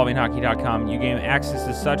subscriber to EvolvingHockey.com, you gain access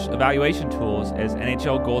to such evaluation tools as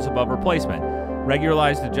NHL goals above replacement,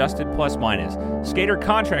 regularized adjusted plus minus, skater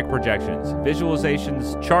contract projections,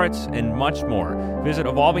 visualizations, charts, and much more. Visit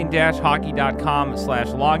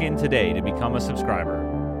evolving-hockey.com/login today to become a subscriber.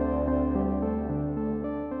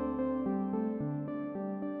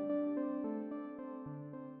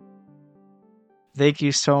 Thank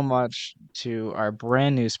you so much to our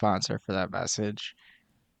brand new sponsor for that message.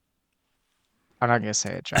 I'm not gonna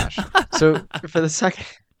say it, Josh. So for the second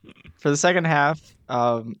half,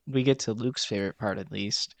 we get to Luke's favorite part, at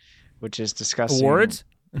least, which is discussing awards.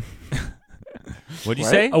 What'd you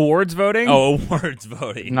say? Awards voting? Oh, awards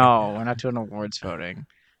voting. No, we're not doing awards voting.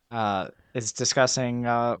 It's discussing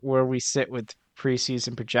where we sit with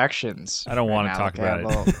preseason projections. I don't want to talk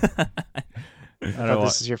about it. I thought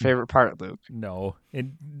this is your favorite part, Luke. No. No.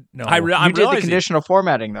 You did the conditional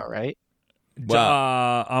formatting, though, right?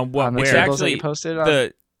 Well, on what? On the Where? tables that you posted on?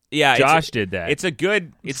 Josh did that. It's a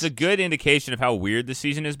good indication of how weird the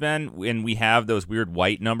season has been when we have those weird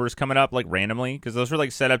white numbers coming up like randomly, because those were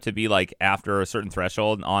like set up to be like after a certain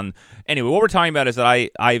threshold. Anyway, what we're talking about is that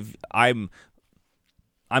I'm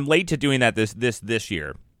late to doing that this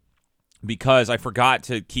year because I forgot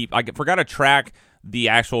to track the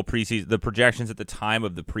actual preseason, the projections at the time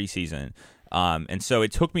of the preseason, and so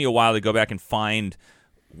it took me a while to go back and find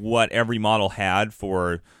what every model had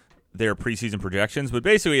for their preseason projections. But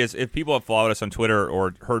basically, if people have followed us on Twitter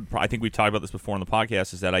or heard, I think we've talked about this before on the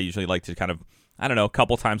podcast, is that I usually like to kind of, I don't know, a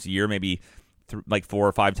couple times a year, maybe like 4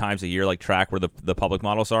 or 5 times a year, like track where the public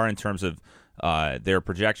models are in terms of their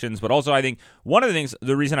projections. But also, I think one of the things,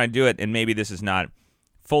 the reason I do it, and maybe this is not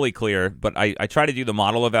fully clear, but I try to do the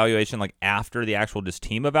model evaluation like after the actual just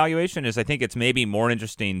team evaluation, is I think it's maybe more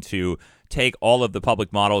interesting to take all of the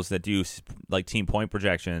public models that do like team point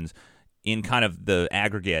projections in kind of the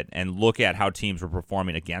aggregate and look at how teams were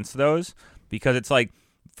performing against those, because it's like,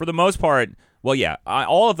 for the most part, well, yeah,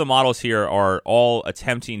 all of the models here are all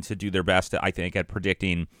attempting to do their best, I think, at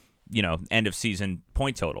predicting, end of season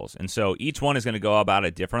point totals. And so each one is going to go about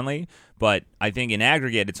it differently. But I think in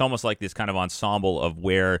aggregate, it's almost like this kind of ensemble of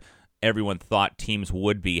where everyone thought teams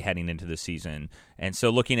would be heading into the season. And so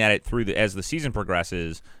looking at it as the season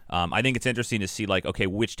progresses, I think it's interesting to see, like, okay,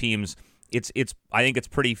 which teams, I think it's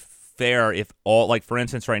pretty fair if all, like, for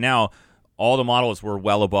instance, right now, all the models were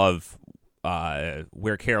well above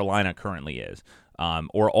where Carolina currently is,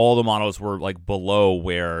 or all the models were like below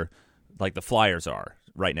where like the Flyers are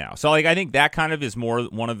right now. So like I think that kind of is more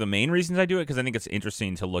one of the main reasons I do it, because I think it's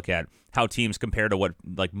interesting to look at how teams compare to what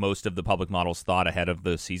like most of the public models thought ahead of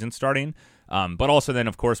the season starting. But also then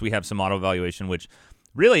of course we have some model evaluation, which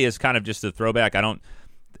really is kind of just a throwback.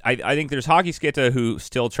 I think there's Hockey Skitta who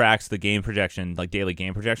still tracks the game projection, like daily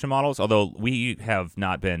game projection models, although we have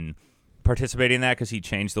not been participating in that because he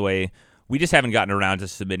changed the way. We just haven't gotten around to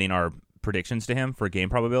submitting our predictions to him for game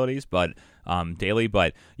probabilities, but daily.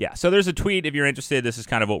 But yeah, so there's a tweet if you're interested. This is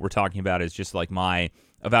kind of what we're talking about, is just like my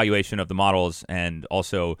evaluation of the models and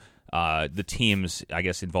also the teams, I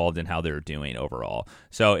guess, involved in how they're doing overall.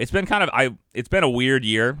 So it's been it's been a weird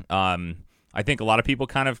year. I think a lot of people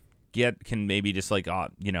kind of can maybe just like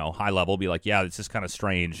high level be like, yeah, this is kind of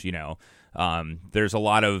strange. There's a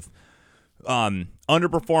lot of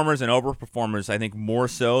underperformers and overperformers, I think more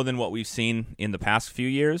so than what we've seen in the past few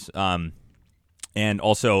years. And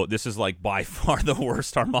also, this is like by far the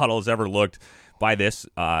worst our model has ever looked by this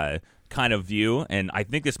kind of view. And I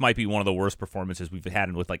think this might be one of the worst performances we've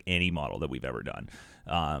had with like any model that we've ever done.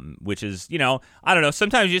 Which is, I don't know.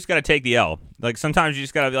 Sometimes you just got to take the L. Like sometimes you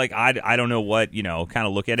just got to be like, I don't know what, kind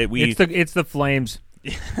of look at it. It's the Flames.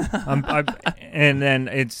 And then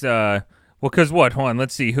it's well, because what? Hold on,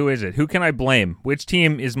 let's see. Who is it? Who can I blame? Which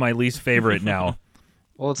team is my least favorite now?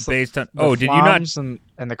 Well, it's based on. the Did you not?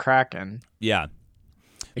 And the Kraken. Yeah.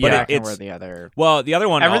 The But Kraken were the other. Well, the other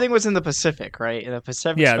one. Everything was in the Pacific, right? In the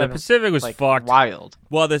Pacific. Yeah, the Pacific was like, fucked. Wild.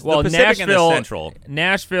 Well, the Pacific and the Central.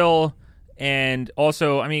 Nashville, and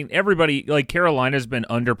also, I mean, everybody like Carolina's been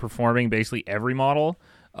underperforming basically every model.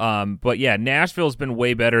 But yeah, Nashville's been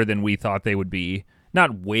way better than we thought they would be.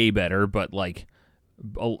 Not way better, but like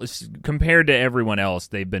compared to everyone else,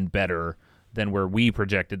 they've been better than where we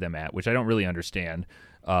projected them at, which I don't really understand.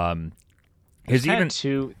 Because even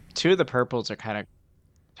two of the purples are kind of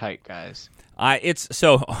tight, guys. It's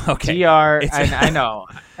so okay. DR, I know.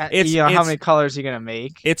 How many colors are you gonna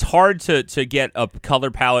make? It's hard to get a color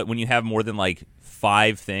palette when you have more than like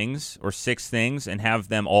 5 things or 6 things and have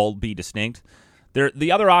them all be distinct.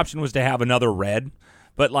 The other option was to have another red.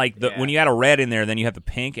 But like when you add a red in there, then you have the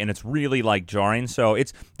pink, and it's really like jarring. So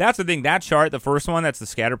that's the thing. That chart, the first one, that's the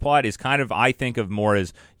scatter plot, is kind of, I think of more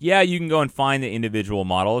as, yeah, you can go and find the individual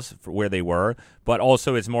models for where they were, but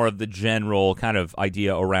also it's more of the general kind of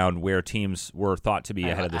idea around where teams were thought to be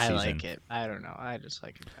ahead of the season. I like it. I don't know. I just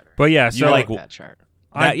like it better. But yeah, so I like that chart.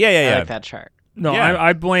 Yeah. I like that chart. No, yeah.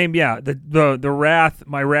 I blame the wrath.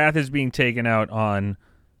 My wrath is being taken out on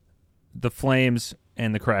the Flames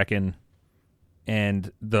and the Kraken.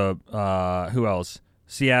 And the who else?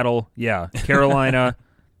 Seattle, yeah. Carolina,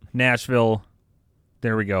 Nashville.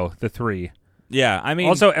 There we go. The 3. Yeah, I mean,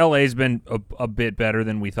 also LA's been a bit better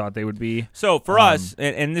than we thought they would be. So for us,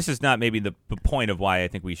 and this is not maybe the point of why I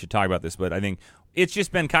think we should talk about this, but I think it's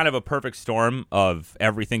just been kind of a perfect storm of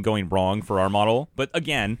everything going wrong for our model. But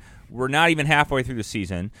again, we're not even halfway through the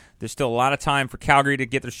season. There's still a lot of time for Calgary to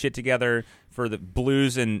get their shit together, for the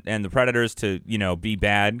Blues and the Predators to be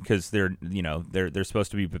bad, because they're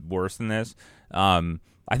supposed to be worse than this.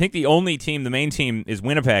 I think the main team is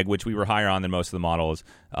Winnipeg, which we were higher on than most of the models.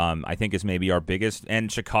 I think is maybe our biggest,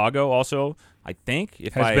 and Chicago also. I think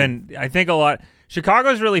I think a lot.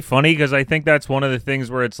 Chicago's really funny because I think that's one of the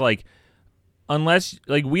things where it's like, unless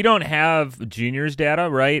like we don't have juniors data,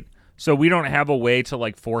 right? So we don't have a way to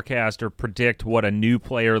like forecast or predict what a new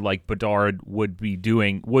player like Bedard would do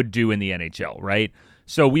in the NHL, right?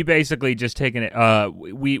 So we basically just taken it.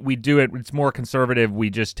 We do it. It's more conservative. We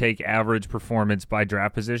just take average performance by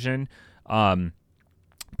draft position.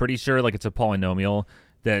 Pretty sure like it's a polynomial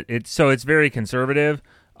that it's very conservative.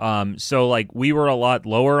 So like we were a lot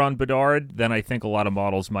lower on Bedard than I think a lot of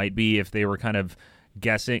models might be if they were kind of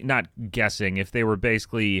if they were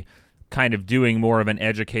basically kind of doing more of an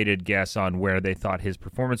educated guess on where they thought his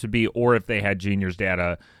performance would be, or if they had juniors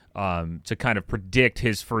data to kind of predict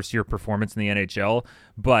his first year performance in the NHL.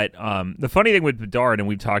 But the funny thing with Bedard, and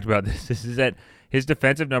we've talked about this, is that his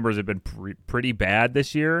defensive numbers have been pretty bad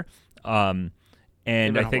this year. And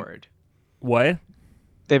I think horrid. What?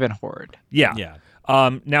 They've been horrid. Yeah.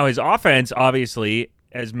 Now his offense, obviously,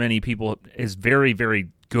 as many people, is very, very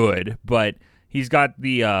good, but he's got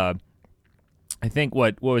the I think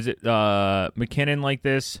what was it? McKinnon like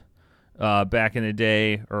this back in the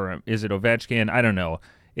day, or is it Ovechkin? I don't know.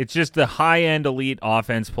 It's just the high-end elite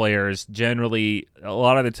offense players. Generally, a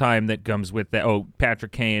lot of the time that comes with that. Oh,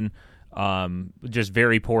 Patrick Kane, just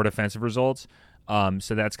very poor defensive results.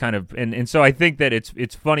 So that's kind of and so I think that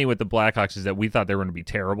it's funny with the Blackhawks is that we thought they were going to be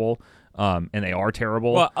terrible, and they are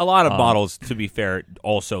terrible. Well, a lot of models, to be fair,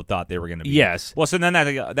 also thought they were going to be. Yes. Well, so then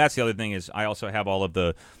that's the other thing is I also have all of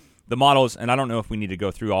the models, and I don't know if we need to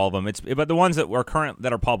go through all of them. But the ones that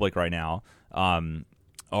are public right now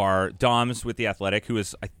are Dom's with the Athletic, who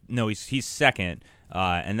is he's second,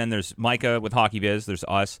 and then there's Micah with Hockey Viz. There's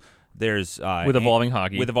us. There's with Evolving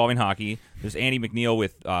Hockey. There's Andy McNeil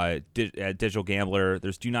with Digital Gambler.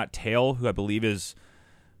 There's Do Not Tail, who I believe is,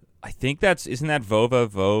 isn't that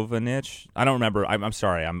Vovanich? I don't remember. I'm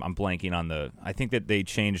sorry. I'm blanking on I think that they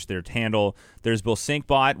changed their handle. There's Bill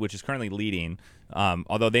Sinkbot, which is currently leading.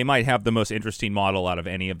 Although they might have the most interesting model out of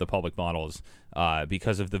any of the public models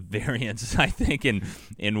because of the variance, I think,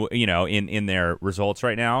 in their results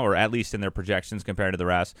right now, or at least in their projections compared to the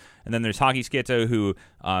rest. And then there's Hockey Skitto, who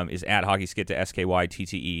is at Hockey Skitto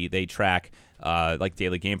SKYTTE. They track like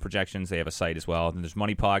daily game projections. They have a site as well. And then there's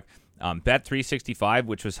Money Puck. Bet365,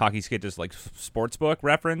 which was Hockey Skitto's like sportsbook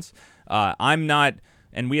reference. I'm not,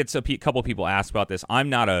 and we had a couple people ask about this. I'm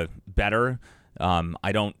not a bettor.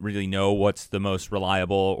 I don't really know what's the most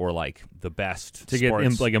reliable or like the best to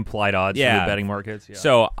sports. get implied odds for the betting markets. Yeah.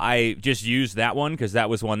 So I just used that one because that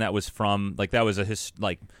was one that was from that was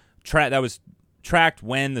that was tracked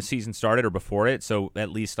when the season started or before it. So at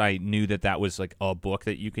least I knew that was like a book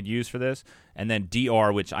that you could use for this. And then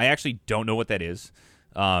DR, which I actually don't know what that is.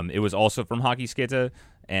 It was also from Hockey Skitto.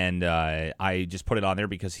 And I just put it on there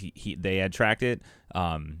because they had tracked it,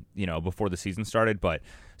 before the season started. But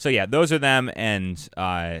so yeah, those are them. And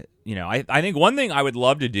I think one thing I would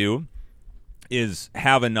love to do is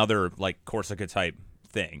have another like Corsica type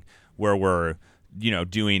thing where we're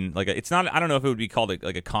doing like it's not. I don't know if it would be called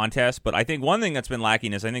like a contest, but I think one thing that's been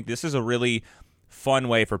lacking is I think this is a really fun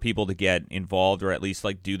way for people to get involved or at least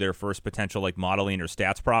like do their first potential like modeling or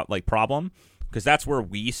stats problem because that's where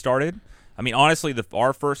we started. I mean, honestly,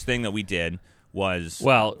 our first thing that we did was...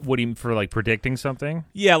 Well, what do you mean for, like, predicting something?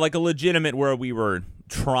 Yeah, like a legitimate where we were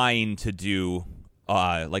trying to do...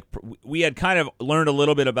 we had kind of learned a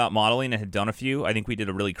little bit about modeling and had done a few. I think we did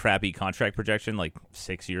a really crappy contract projection like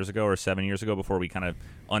 6 years ago or 7 years ago before we kind of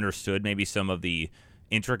understood maybe some of the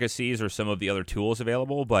intricacies or some of the other tools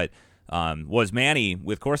available. But was Manny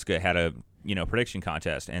with Corsica had a prediction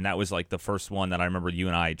contest, and that was like the first one that I remember you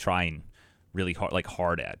and I trying really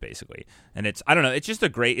hard at basically. And it's just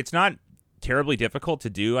it's not terribly difficult to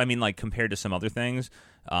do. I mean, like compared to some other things.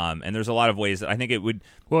 And there's a lot of ways that I think it would.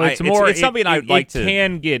 Well, it's something I'd like to. It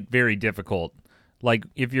can get very difficult. Like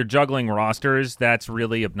if you're juggling rosters, that's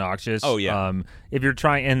really obnoxious. Oh yeah. If you're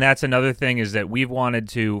trying, and that's another thing is that we've wanted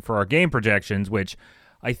to for our game projections, which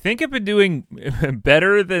I think have been doing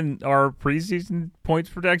better than our preseason points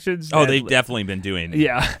projections. Oh, they've definitely been doing.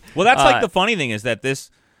 Yeah. Well, that's like the funny thing is that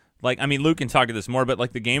this. Like, I mean, Luke can talk to this more, but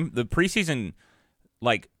like the preseason,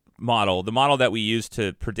 like model, the model that we use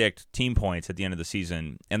to predict team points at the end of the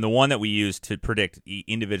season, and the one that we use to predict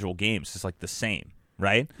individual games is like the same,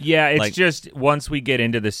 right? Yeah, it's just once we get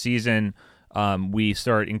into the season, we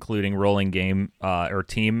start including rolling game or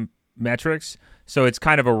team metrics. So it's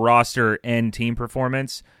kind of a roster and team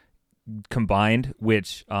performance combined,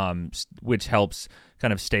 which helps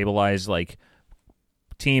kind of stabilize like.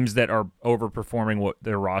 Teams that are overperforming what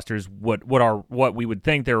their rosters, what we would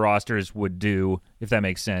think their rosters would do, if that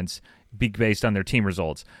makes sense, based on their team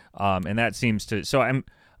results, and that seems to. So I'm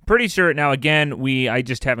pretty sure now. Again, I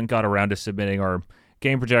just haven't got around to submitting our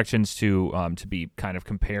game projections to be kind of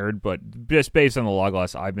compared, but just based on the log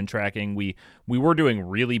loss I've been tracking, we were doing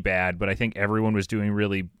really bad, but I think everyone was doing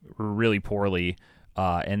really really poorly,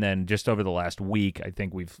 and then just over the last week, I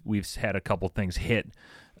think we've had a couple things hit.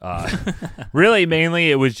 Really, mainly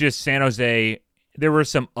it was just San Jose. There were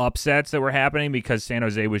some upsets that were happening because San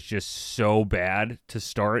Jose was just so bad to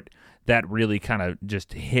start that really kind of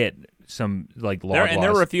just hit some like log loss. And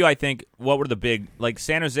there were a few, I think. What were the big like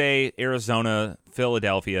San Jose, Arizona,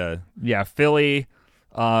 Philadelphia? Yeah, Philly.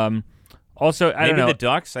 Also, I don't know. Maybe the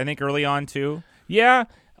Ducks. I think early on too. Yeah.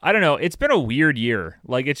 I don't know. It's been a weird year.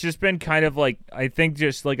 Like it's just been kind of like I think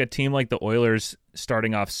just like a team like the Oilers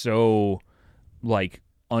starting off so like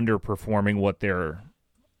underperforming what their,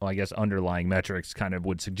 I guess, underlying metrics kind of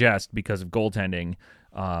would suggest because of goaltending.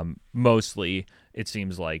 Mostly, it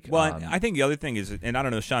seems like. Well, I think the other thing is, and I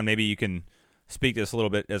don't know, Sean, maybe you can speak to this a little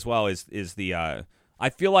bit as well. Is the I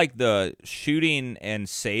feel like the shooting and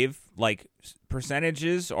save like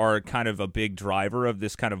percentages are kind of a big driver of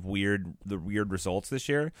this kind of weird results this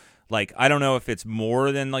year. Like I don't know if it's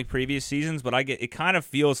more than like previous seasons, but it kind of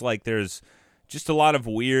feels like there's just a lot of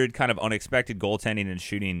weird kind of unexpected goaltending and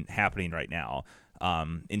shooting happening right now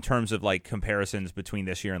in terms of like comparisons between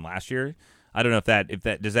this year and last year. I don't know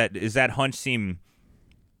does that hunch seem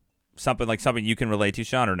something you can relate to,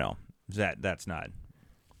 Sean, or no? That's not.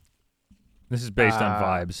 This is based on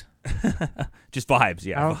vibes. Just vibes,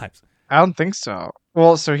 yeah, vibes. I don't think so.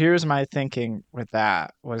 Well, so here's my thinking with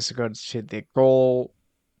that was to go to the goal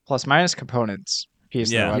plus minus components piece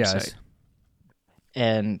of the website Yes.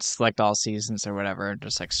 and select all seasons or whatever and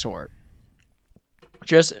just like sort.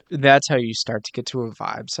 Just that's how you start to get to a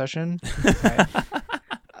vibe session. Okay?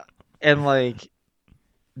 And like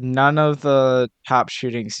none of the top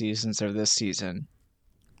shooting seasons are this season.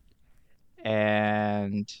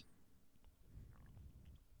 And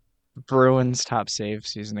Bruins top save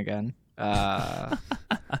season again. I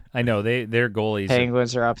know their goalies.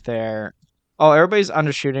 Penguins are up there. Oh, everybody's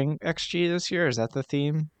undershooting XG this year. Is that the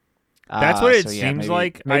theme? That's what it seems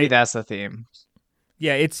like. Maybe that's the theme.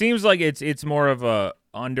 Yeah, it seems like it's more of a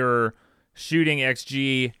under shooting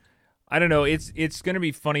XG. I don't know. It's going to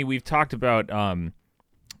be funny. We've talked about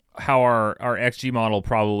how our XG model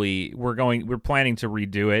we're planning to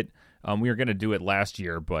redo it. We were going to do it last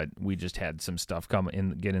year, but we just had some stuff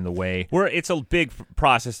get in the way. It's a big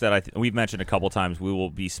process that we've mentioned a couple times. We will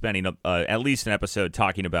be spending at least an episode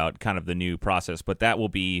talking about kind of the new process, but that will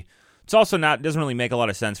be. It's also doesn't really make a lot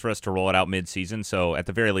of sense for us to roll it out mid-season. So at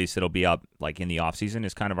the very least, it'll be up like in the off season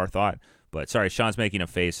is kind of our thought. But sorry, Sean's making a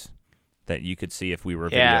face that you could see if we were a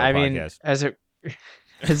video podcast. Mean,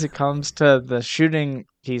 as it comes to the shooting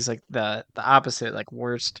piece, like the opposite, like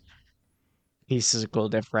worst pieces of goal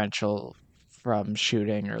differential from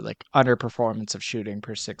shooting or like underperformance of shooting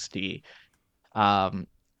per 60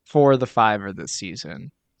 for the 5 of this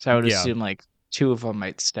season. So I would assume like 2 of them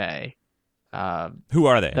might stay. Who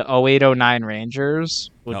are they? The 0809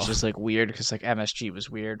 Rangers, which is like weird because like MSG was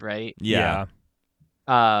weird, right? Yeah.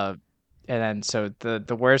 And then so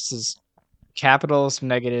the worst is Capitals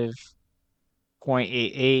negative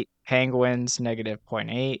 0.88, Penguins negative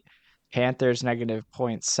 0.8, Panthers negative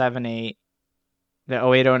 0.78. The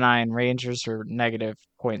 0809 Rangers are negative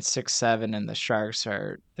 0.67, and this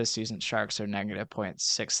season's Sharks are negative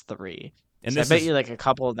 0.63. And so I bet you like a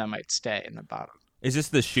couple of them might stay in the bottom. Is this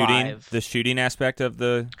the shooting aspect of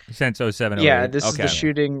the since 07? Yeah, this is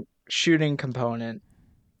the shooting component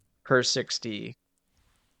per 60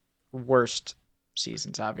 worst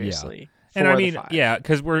seasons, obviously. Yeah. And I mean,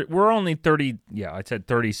 because we're only 30. Yeah, I said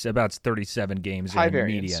 30, about 37 games high in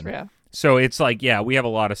variance, median. Yeah. So it's like, we have a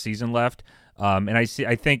lot of season left. And I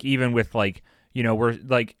think even with like, we're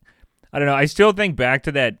like, I don't know. I still think back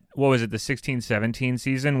to that, what was it, the 16-17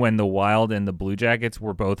 season when the Wild and the Blue Jackets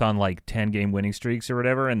were both on like 10-game winning streaks or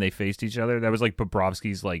whatever, and they faced each other. That was like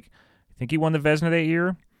Bobrovsky's, like, I think he won the Vezina that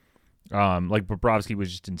year. Like Bobrovsky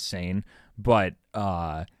was just insane. But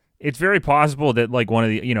it's very possible that like one of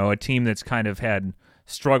the, a team that's kind of had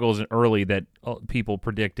struggles early that people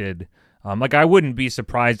predicted. Like I wouldn't be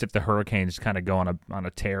surprised if the Hurricanes kind of go on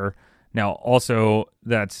a tear. Now, also,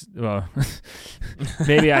 that's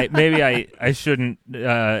maybe I shouldn't say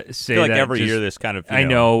I feel like that every year this kind of I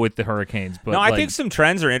know with the Hurricanes, but no, I think some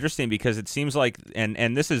trends are interesting because it seems like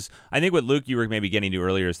and this is I think what Luke you were maybe getting to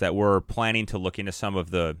earlier is that we're planning to look into some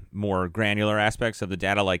of the more granular aspects of the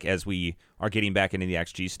data, like as we are getting back into the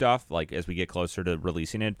XG stuff, like as we get closer to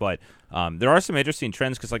releasing it. But there are some interesting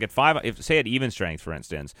trends because like at 5, say at even strength, for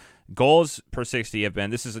instance, goals per 60 have been.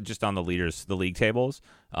 This is just on the league tables,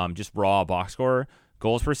 just raw box score.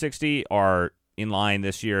 Goals per 60 are in line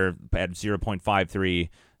this year at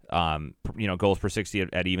 0.53, goals per 60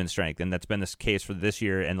 at even strength, and that's been the case for this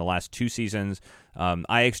year and the last 2 seasons.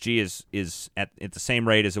 IXG is at the same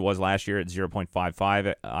rate as it was last year at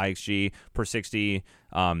 0.55 IXG per 60.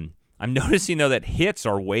 I'm noticing though that hits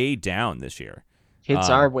are way down this year. Hits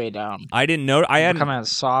are way down. I didn't know. I had become a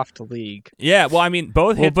soft league. Yeah, well, I mean,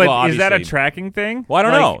 both hits. But is that a tracking thing? Well, I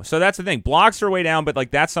don't know. So that's the thing. Blocks are way down, but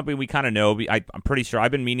like that's something we kind of know. I'm pretty sure.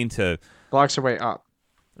 I've been meaning to. Blocks are way up.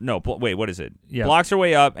 No, wait. What is it? Yeah. Blocks are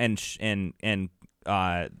way up, and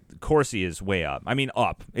Corsi is way up. I mean,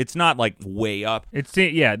 up. It's not like way up.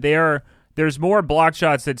 They are. There's more block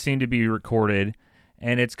shots that seem to be recorded,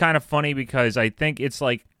 and it's kind of funny because I think it's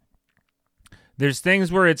like. There's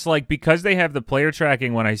things where it's like because they have the player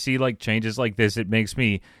tracking, when I see like changes like this, it makes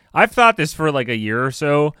me. I've thought this for like a year or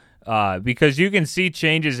so because you can see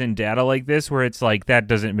changes in data like this where it's like that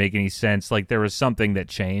doesn't make any sense. Like there was something that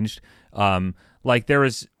changed. Like there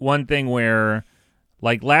was one thing where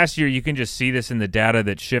like last year you can just see this in the data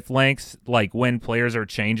that shift lengths, like when players are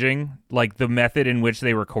changing, like the method in which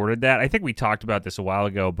they recorded that. I think we talked about this a while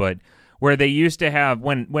ago, but where they used to have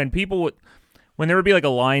when people would. When there would be like a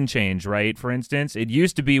line change, right? For instance, it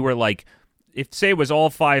used to be where like, if say it was all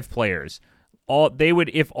 5 players,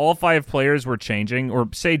 if all 5 players were changing, or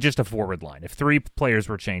say just a forward line, if 3 players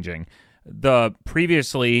were changing,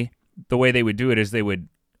 previously the way they would do it is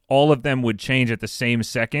all of them would change at the same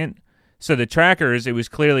second. So the trackers, it was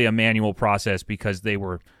clearly a manual process because they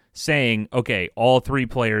were saying, okay, all 3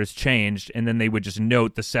 players changed, and then they would just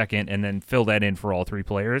note the second and then fill that in for all 3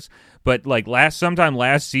 players. But like sometime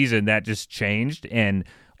last season, that just changed, and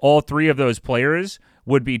all 3 of those players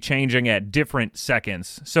would be changing at different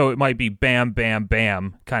seconds. So it might be bam, bam,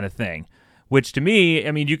 bam kind of thing, which to me,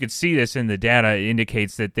 I mean, you could see this in the data. It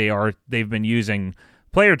indicates that they've been using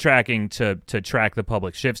player tracking to track the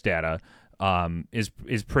public shifts data,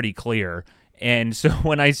 is pretty clear. And so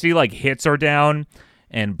when I see like hits are down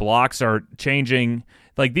and blocks are changing,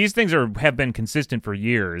 like these things have been consistent for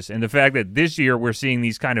years. And the fact that this year we're seeing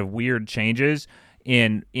these kind of weird changes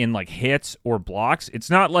in like hits or blocks, it's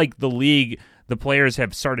not like the players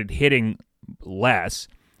have started hitting less.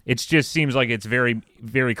 It just seems like it's very,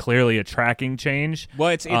 very clearly a tracking change. Well,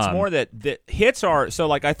 it's more that the hits are, so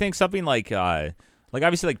like I think something like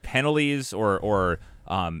obviously like penalties or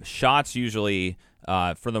shots usually,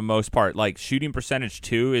 for the most part, like shooting percentage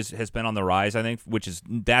too has been on the rise, I think,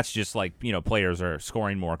 that's just like, players are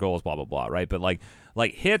scoring more goals, blah blah blah, right? But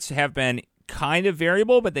like hits have been kind of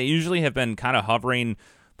variable, but they usually have been kind of hovering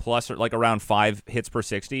plus or like around 5 hits per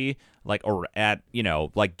 60, like, or at,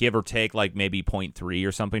 like give or take like maybe 0.3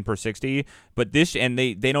 or something per 60. But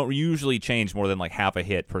they don't usually change more than like half a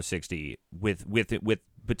hit per 60 with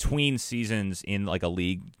between seasons in like a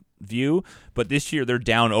league view. But this year they're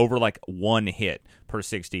down over like 1 hit per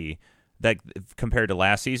 60 that compared to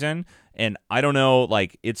last season. And I don't know,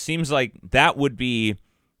 like it seems like that would be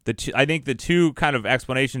I think the two kind of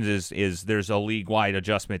explanations is there's a league-wide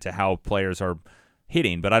adjustment to how players are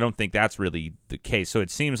hitting, but I don't think that's really the case. So it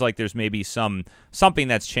seems like there's maybe something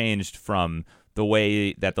that's changed from the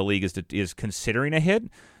way that the league is considering a hit.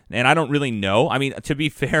 And I don't really know. I mean, to be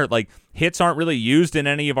fair, like hits aren't really used in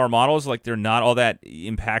any of our models. Like they're not all that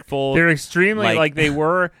impactful. They're extremely like they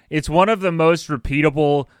were. It's one of the most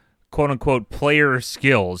repeatable, quote unquote, player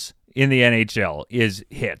skills in the NHL is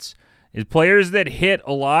hits. Is players that hit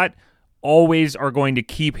a lot always are going to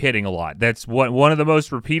keep hitting a lot. That's one of the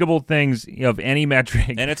most repeatable things of any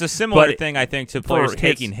metric. And it's a similar thing, I think, to players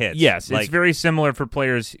taking hits. Yes, it's very similar for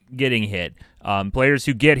players getting hit. Players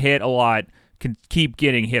who get hit a lot can keep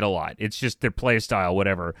getting hit a lot. It's just their play style,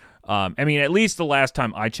 whatever. I mean, at least the last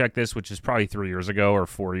time I checked this, which is probably 3 years ago or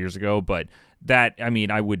 4 years ago, but that, I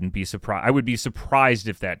mean, I wouldn't be surprised. I would be surprised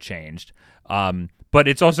if that changed. But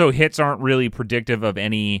it's also hits aren't really predictive of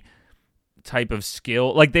any type of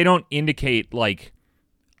skill. Like they don't indicate like,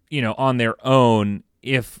 on their own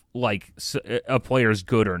if like a player's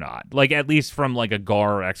good or not. Like at least from like a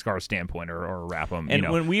GAR or XGAR standpoint or a RAPM. And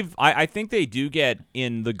when I think they do get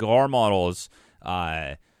in the GAR models,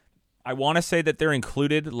 I want to say that they're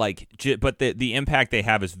included, like, but the impact they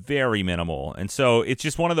have is very minimal. And so it's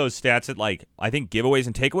just one of those stats that, like, I think giveaways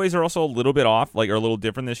and takeaways are also a little bit off, like, are a little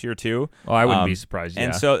different this year, too. Oh, I wouldn't be surprised, yeah.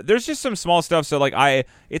 And so there's just some small stuff. So, like,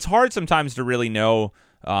 it's hard sometimes to really know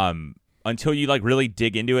until you, like, really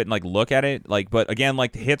dig into it and, like, look at it. Like, but, again,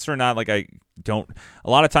 like, the hits are not, like, a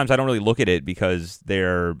lot of times I don't really look at it because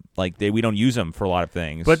they're like we don't use them for a lot of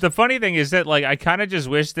things. But the funny thing is that like I kind of just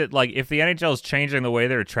wish that like if the NHL is changing the way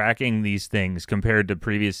they're tracking these things compared to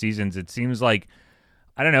previous seasons, it seems like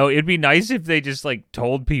I don't know, it'd be nice if they just like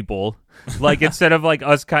told people like instead of like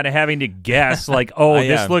us kind of having to guess like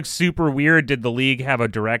this looks super weird. Did the league have a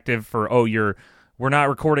directive for we're not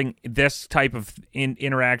recording this type of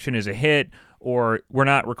interaction as a hit, or we're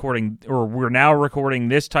not recording, or we're now recording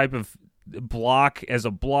this type of block as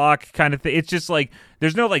a block kind of thing. It's just like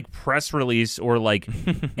there's no like press release or like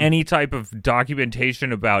any type of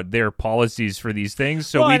documentation about their policies for these things,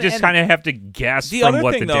 so we just kind of have to guess from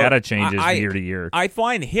what the data changes year to year. I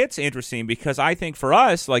find hits interesting because I think for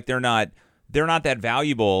us, like they're not that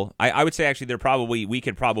valuable. I would say actually we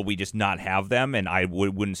could probably just not have them, and I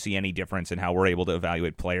wouldn't see any difference in how we're able to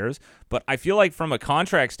evaluate players. But I feel like from a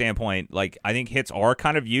contract standpoint, like I think hits are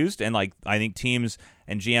kind of used, and like I think teams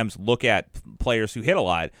and GMs look at players who hit a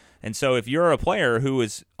lot. And so if you're a player who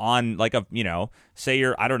is on like a, say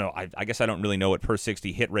you're, I don't know, I guess I don't really know what per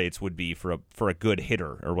 60 hit rates would be for a good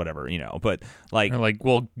hitter or whatever, but like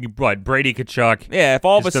what Brady Tkachuk. Yeah, if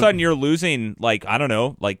all of a sudden you're losing like, I don't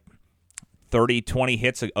know, like 30, 20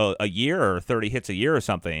 hits a year or 30 hits a year or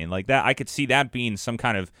something like that, I could see that being have some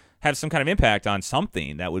kind of impact on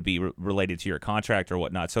something that would be related to your contract or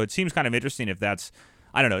whatnot. So it seems kind of interesting if that's,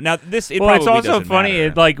 I don't know. Now it's also funny.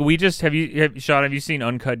 Like Sean, have you seen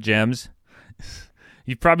Uncut Gems?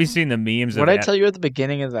 You've probably seen the memes What of I tell you at the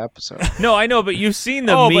beginning of the episode. No, I know, but you've seen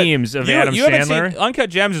the but memes of Adam you haven't Sandler. Seen, Uncut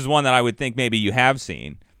Gems is one that I would think maybe you have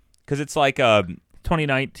seen because it's like a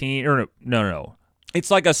 2019 or no.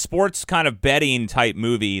 It's like a sports kind of betting type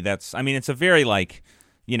movie. It's a very like,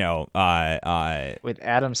 With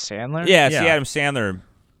Adam Sandler? yeah, it's Yeah. the Adam Sandler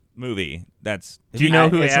movie. Do you know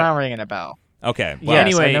who? It's not ringing a bell. Okay. Well, Yes,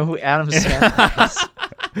 anyway- I know who Adam Sandler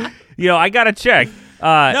is. I gotta check.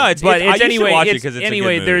 No, it's but you it's should anyway. watch it It's 'cause it's a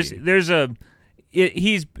anyway. good There's movie.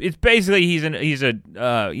 it's basically he's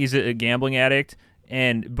a gambling addict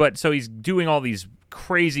but so he's doing all these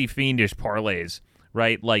crazy fiendish parlays,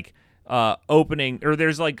 right? Like opening or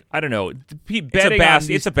there's like I don't know betting on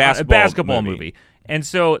it's a basketball movie. movie, and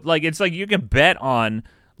so like it's like you can bet on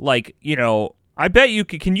like I bet you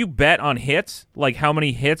can you bet on hits, like how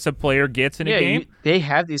many hits a player gets in a game. They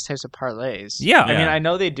have these types of parlays. Yeah. I mean, Yeah. I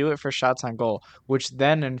know they do it for shots on goal, which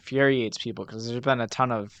then infuriates people because there's been a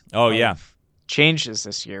ton of yeah. changes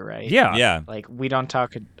this year, right? Yeah. Yeah. Like we don't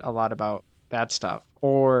talk a lot about that stuff,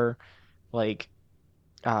 or like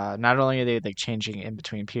not only are they like changing in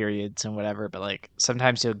between periods and whatever, but like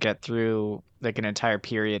sometimes you'll get through like an entire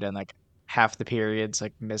period and like half the period's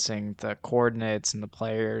like missing the coordinates and the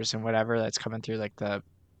players and whatever that's coming through like the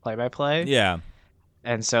play-by-play. Yeah.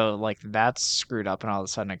 And so like that's screwed up and all of a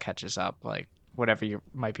sudden it catches up like whatever you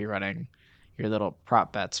might be running your little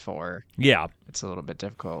prop bets for. Yeah. It's a little bit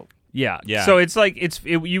difficult. Yeah. Yeah. So it's like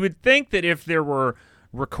you would think that if there were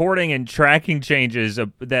recording and tracking changes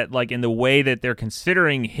that like in the way that they're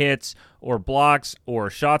considering hits or blocks or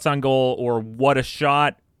shots on goal or what a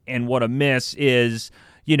shot and what a miss is,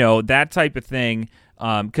 that type of thing.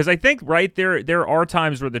 Because I think right there are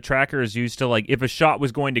times where the tracker is used to like if a shot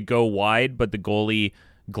was going to go wide but the goalie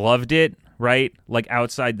gloved it, right, like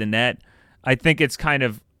outside the net. I think it's kind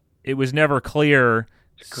of it was never clear.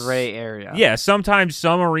 Gray area. Yeah, sometimes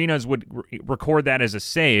some arenas would record that as a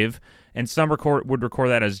save, and some would record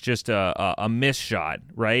that as just a miss shot,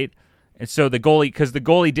 right? And so the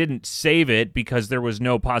goalie didn't save it because there was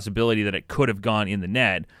no possibility that it could have gone in the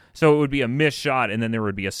net. So it would be a missed shot, and then there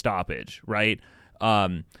would be a stoppage, right?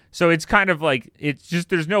 So it's kind of like it's just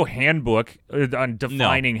there's no handbook on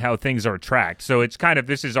defining how things are tracked. So it's kind of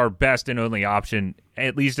this is our best and only option,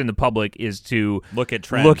 at least in the public, is to Look at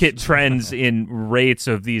trends. In rates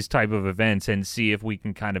of these type of events and see if we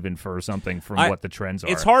can kind of infer something from what the trends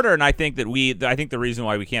are. It's harder, and I think the reason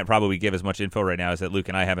why we can't probably give as much info right now is that Luke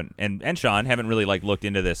and I haven't, and Sean haven't really like looked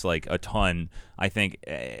into this like a ton. I think,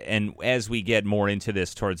 and as we get more into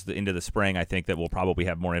this towards into the spring, I think that we'll probably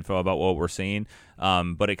have more info about what we're seeing.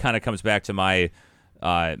 But it kind of comes back to my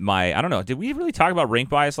I don't know. Did we really talk about rank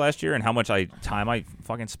bias last year and how much time I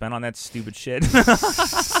fucking spent on that stupid shit?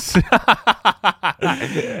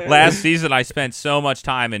 Last season, I spent so much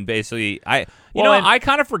time and basically I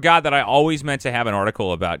kind of forgot that I always meant to have an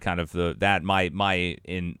article about kind of my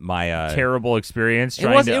terrible experience. It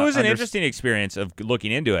was an interesting experience of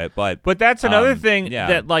looking into it, but that's another thing yeah.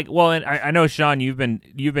 that like and I know Sean, you've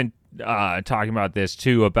been talking about this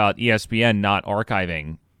too about ESPN not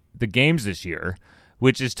archiving the games this year,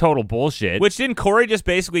 which is total bullshit. Which didn't Corey just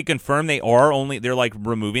basically confirm they're like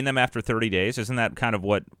removing them after 30 days? Isn't that kind of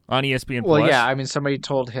what on ESPN Well, Plus? yeah, I mean somebody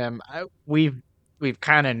told him we've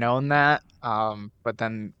kind of known that, but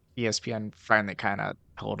then ESPN finally kind of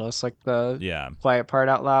told us like the quiet part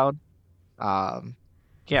out loud.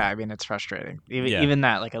 Yeah, I mean it's frustrating. Even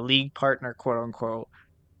that like a league partner, quote unquote,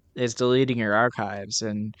 is deleting your archives,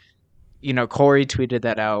 and Corey tweeted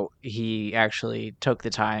that out. He actually took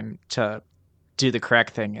the time to do the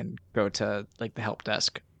correct thing and go to like the help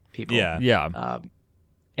desk people. Yeah.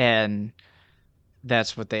 And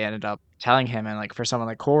that's what they ended up telling him. And like for someone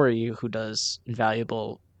like Corey who does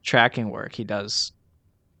invaluable tracking work, he does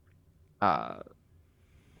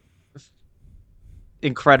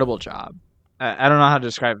incredible job. I don't know how to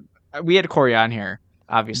describe. We had Corey on here,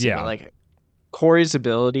 obviously, but like Corey's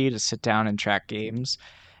ability to sit down and track games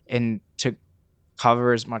and to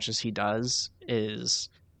cover as much as he does is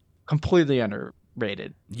completely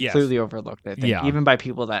underrated, completely overlooked. I think even by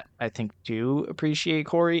people that I think do appreciate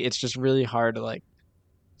Corey, it's just really hard to like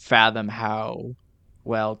fathom how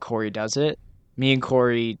well Corey does it. Me and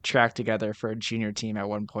Corey tracked together for a junior team at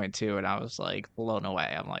 1.2, and I was like blown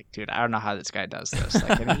away. I'm like, dude, I don't know how this guy does this.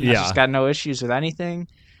 Like, and he's just got no issues with anything,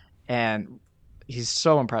 and he's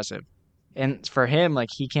so impressive. And for him, like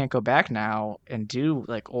he can't go back now and do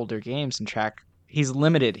like older games and track. He's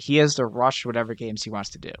limited. He has to rush whatever games he wants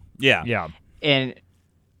to do. Yeah. And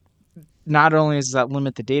not only does that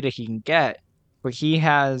limit the data he can get, but he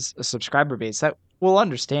has a subscriber base that will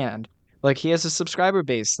understand. Like he has a subscriber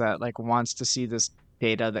base that like wants to see this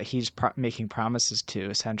data that he's making promises to,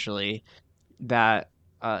 essentially, that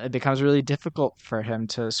it becomes really difficult for him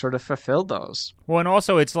to sort of fulfill those. Well, and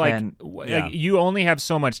also it's like, And you only have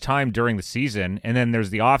so much time during the season, and then there's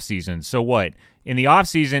the off season. So what? In the off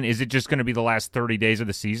season, is it just going to be the last 30 days of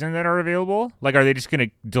the season that are available? Like, are they just going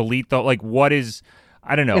to delete what is?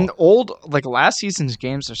 I don't know. And last season's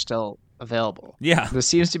games are still available. Yeah, there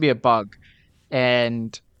seems to be a bug,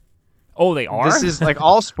 and they are. This is like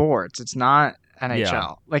all sports. It's not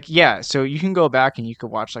NHL. Yeah. So you can go back and you could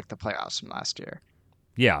watch like the playoffs from last year.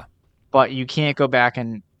 Yeah. But you can't go back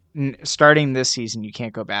and starting this season, you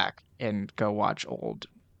can't go back and go watch old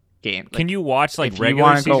games. Can you watch if regular you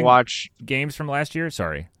want to season go watch games from last year?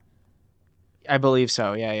 Sorry. I believe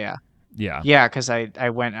so. Yeah. Yeah. Yeah, because I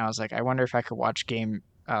went and I was like, I wonder if I could watch game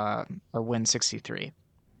or win 63.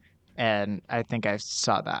 And I think I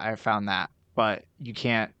saw that. I found that. But you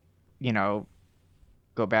can't,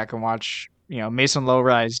 go back and watch, Mason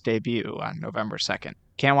Lowry's debut on November 2nd.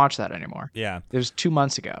 Can't watch that anymore. Yeah. It was 2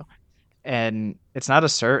 months ago. And it's not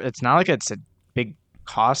it's not like it's a big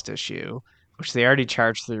cost issue, which they already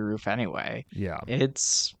charged through the roof anyway. Yeah. I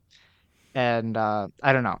don't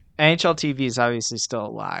know. NHL TV is obviously still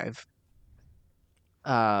alive.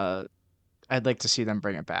 I'd like to see them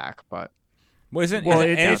bring it back, but isn't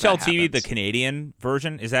NHL TV the Canadian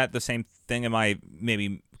version? Is that the same thing? I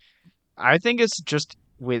think it's just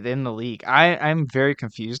within the league. I'm very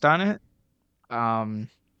confused on it.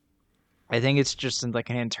 I think it's just like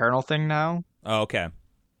an internal thing now. Oh, okay.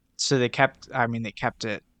 So they kept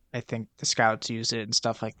it. I think the scouts use it and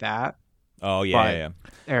stuff like that. Oh yeah.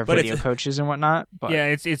 Or video coaches and whatnot. But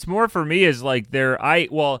yeah, it's more for me is like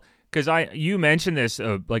because you mentioned this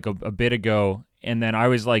a bit ago, and then I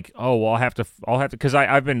was like, oh, well, I'll have to because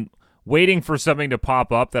I've been waiting for something to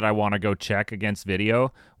pop up that I want to go check against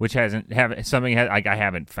video, which I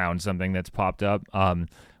haven't found something that's popped up.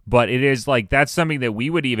 But it is like that's something that we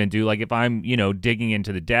would even do. Like if I'm digging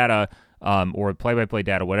into the data or play-by-play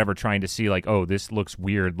data, whatever, trying to see like, oh, this looks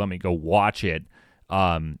weird, let me go watch it.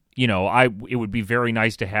 It would be very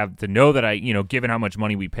nice to know that given how much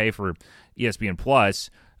money we pay for ESPN Plus,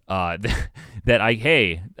 that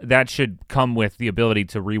should come with the ability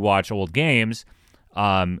to rewatch old games,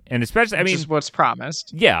 and especially, which is what's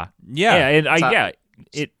promised. Yeah, and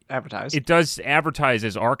it advertised. It does advertise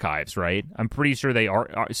as archives, right? I'm pretty sure they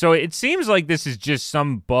are. So it seems like this is just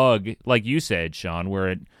some bug, like you said, Sean,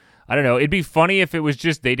 where I don't know. It'd be funny if it was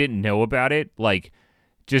just they didn't know about it, like.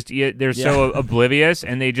 They're so oblivious,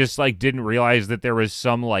 and they just like didn't realize that there was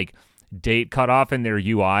some like date cutoff in their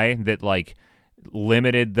UI that like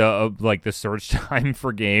limited the search time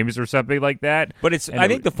for games or something like that. But I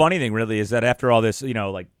think the funny thing really is that after all this,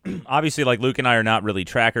 obviously like Luke and I are not really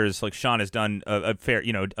trackers. Like Sean has done a fair,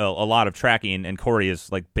 a lot of tracking, and Corey is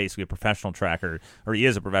like basically a professional tracker, or he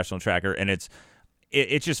is a professional tracker, and it's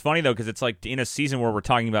just funny though because it's like in a season where we're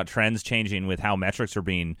talking about trends changing with how metrics are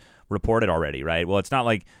being reported already, right? Well, it's not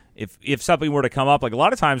like if something were to come up, like a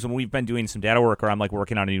lot of times when we've been doing some data work or I'm like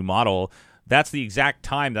working on a new model, that's the exact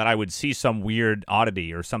time that I would see some weird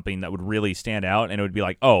oddity or something that would really stand out, and it would be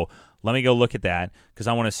like, oh, let me go look at that because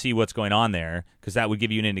I want to see what's going on there, because that would give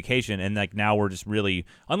you an indication. And like now we're just really,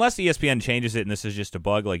 unless ESPN changes it and this is just a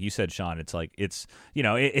bug, like you said, Sean, it's like I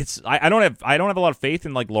don't have a lot of faith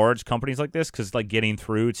in like large companies like this, because like getting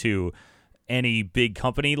through to any big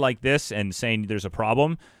company like this and saying there's a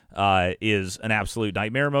problem is an absolute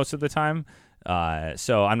nightmare most of the time.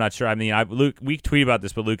 So I'm not sure. I mean, Luke, we tweet about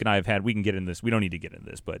this, but Luke and I we can get into this. We don't need to get into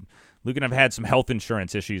this, but Luke and I have had some health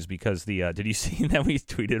insurance issues because did you see that we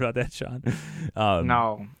tweeted about that, Sean?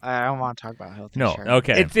 No, I don't want to talk about health insurance. No,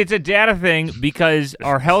 okay. It's a data thing because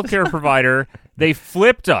our healthcare provider, they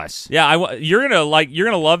flipped us. Yeah, you're gonna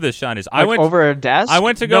love this, Sean. I went over a desk. I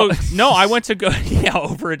went to go. No, I went to go. Yeah,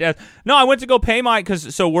 over a desk. No, I went to go pay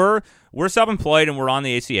we're self-employed and we're on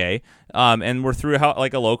the ACA, and we're through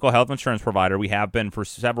like a local health insurance provider. We have been for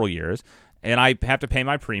several years, and I have to pay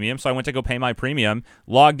my premium. So I went to go pay my premium,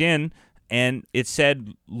 logged in, and it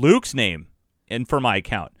said Luke's name and for my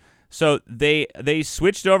account. So they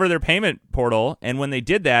switched over their payment portal, and when they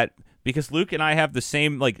did that, because Luke and I have the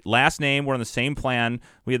same like last name, we're on the same plan,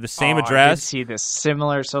 we have the same address. I did see this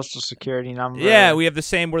similar social security number. Yeah, we're the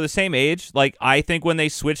same age. Like I think when they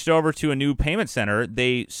switched over to a new payment center,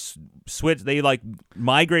 they like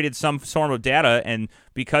migrated some form of data, and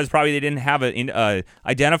because probably they didn't have an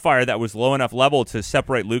identifier that was low enough level to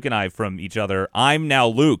separate Luke and I from each other, I'm now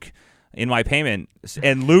Luke in my payment,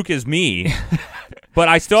 and Luke is me. But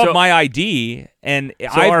I still have my ID, and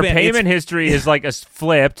our payment history is like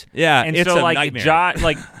flipped. Yeah, and it's so a like nightmare.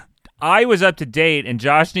 I was up to date and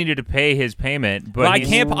Josh needed to pay his payment, but I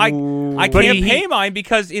can't. I can't pay mine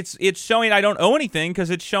because it's showing I don't owe anything because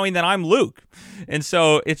it's showing that I'm Luke, and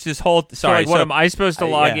so it's this whole. Sorry, what am I supposed to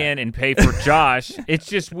log in and pay for Josh? It's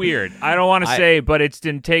just weird. I don't want to say, but it's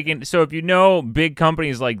been taken. So if you know big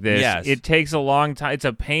companies like this, it takes a long time. It's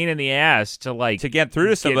a pain in the ass to get through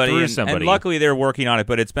to somebody. And luckily they're working on it,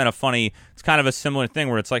 but it's been it's kind of a similar thing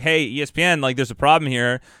where it's like, hey, ESPN, like there's a problem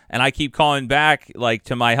here, and I keep calling back like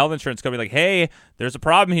to my health insurance company, like, hey, there's a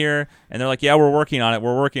problem here, and they're like, yeah, we're working on it,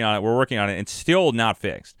 and it's still not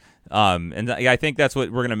fixed. And I think that's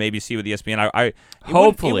what we're gonna maybe see with ESPN.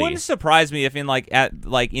 Hopefully, it wouldn't surprise me if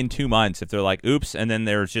in 2 months if they're like, oops, and then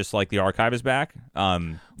there's just like the archive is back.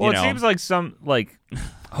 It seems like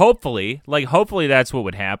hopefully that's what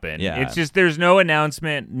would happen. Yeah. It's just there's no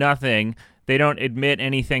announcement, nothing. They don't admit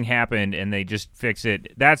anything happened, and they just fix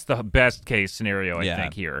it. That's the best case scenario, I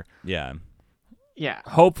think, here. Yeah. Yeah.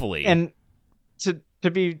 Hopefully. And to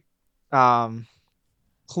be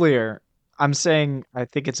clear, I'm saying I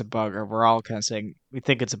think it's a bug, or we're all kind of saying we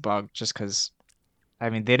think it's a bug just because, I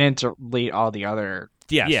mean, they didn't delete all the other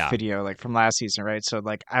video like from last season, right? So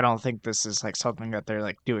like, I don't think this is like something that they're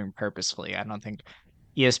like doing purposefully. I don't think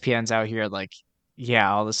ESPN's out here like,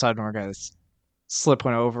 yeah, all of a sudden we're gonna slip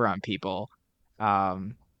one over on people.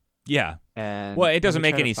 Yeah. And well, it doesn't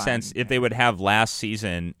make any sense if they would have last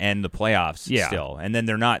season and the playoffs still, and then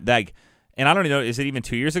they're not like. And I don't even know, is it even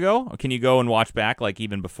 2 years ago? Or can you go and watch back, like,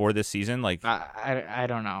 even before this season? Like, I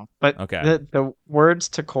don't know. But okay. The words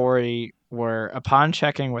to Corey were, upon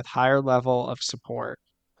checking with higher level of support,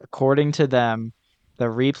 according to them, the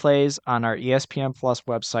replays on our ESPN Plus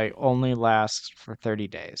website only last for 30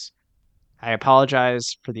 days. I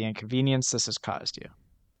apologize for the inconvenience this has caused you.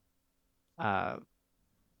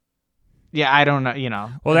 Yeah, I don't know,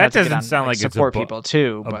 Well, that doesn't sound like it's support people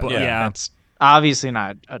too, but that's obviously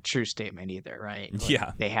not a true statement either, right?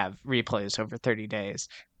 Like, they have replays over 30 days.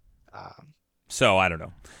 So I don't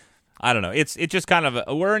know. It's just kind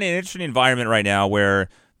of we're in an interesting environment right now where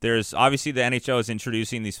there's obviously the NHL is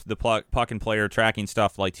introducing the puck and player tracking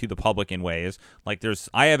stuff like to the public in ways. Like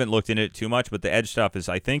I haven't looked into it too much, but the Edge stuff is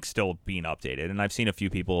I think still being updated, and I've seen a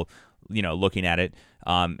few people looking at it.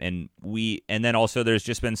 And then also there's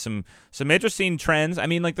just been some interesting trends. I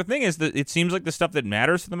mean, like the thing is that it seems like the stuff that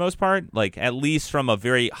matters for the most part, like at least from a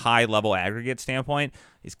very high level aggregate standpoint,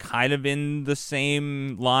 is kind of in the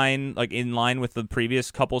same line, like in line with the previous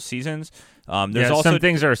couple seasons. There's also some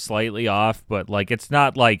things are slightly off, but like it's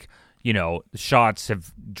not like shots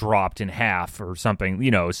have dropped in half or something.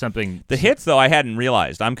 Something. The hits though, I hadn't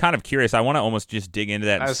realized. I'm kind of curious. I want to almost just dig into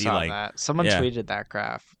that and see like that. Someone tweeted that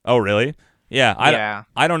graph. Oh, really? Yeah,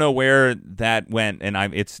 I don't know where that went, and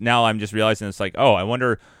I'm just realizing it's like, oh, I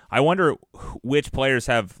wonder which players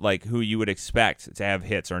have like who you would expect to have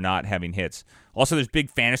hits or not having hits. Also, there's big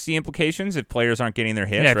fantasy implications if players aren't getting their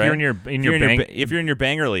hits. Yeah, if right? if you're in your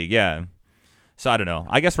banger league, yeah. So I don't know.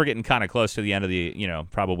 I guess we're getting kind of close to the end of the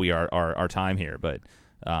probably our time here, but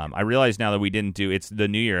I realize now that it's the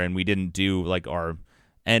new year and we didn't do like our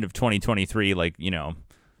end of 2023 like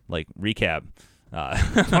recap.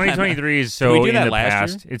 2023 is so in the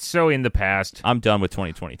past. Year? It's so in the past. I'm done with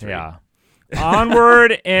 2023. Yeah.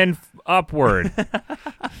 Onward and upward.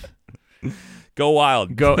 Go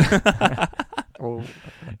wild. Go.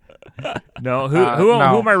 No, who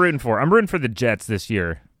am I rooting for? I'm rooting for the Jets this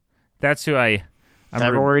year. That's who I'm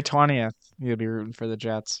February 20th. You'll be rooting for the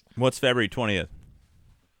Jets. What's February 20th?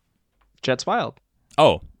 Jets Wild.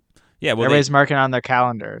 Oh. Yeah, well, everybody's marking on their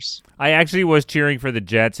calendars. I actually was cheering for the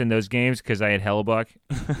Jets in those games because I had Hellebuck.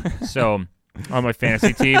 So on my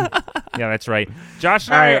fantasy team. Yeah, that's right. Josh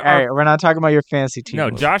and I all right. We're not talking about your fantasy team.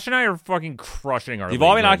 No, Josh and I are fucking crushing our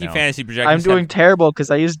Evolving Hockey now. Fantasy projections. I'm doing terrible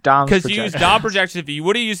because I used Dom's projections. Because you used Dom projections. If you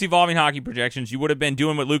would have used Evolving Hockey projections, you would have been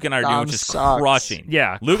doing what Luke and I are doing, which is crushing.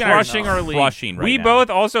 Yeah, Luke crushing and I are our league. Crushing right we now. both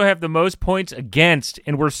also have the most points against,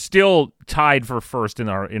 and we're still tied for first in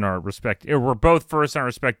our respect. We're both first in our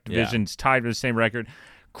respective divisions, tied with the same record.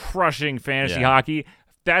 Crushing fantasy hockey.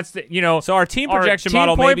 That's the So our team projection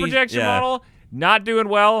model, point maybe projection model, not doing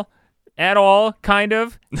well at all. Kind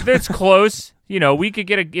of. It's close. We could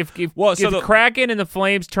get if the Kraken and the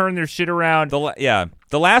Flames turn their shit around.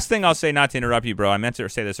 The last thing I'll say, not to interrupt you, bro. I meant to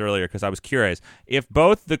say this earlier because I was curious. If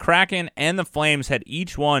both the Kraken and the Flames had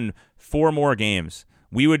each won 4 more games,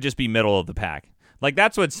 we would just be middle of the pack. Like,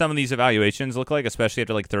 that's what some of these evaluations look like, especially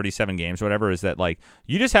after, like, 37 games or whatever, is that, like,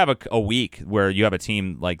 you just have a week where you have a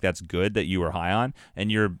team, like, that's good that you were high on,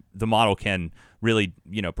 and the model can really,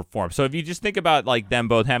 perform. So if you just think about, like, them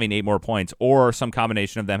both having 8 more points or some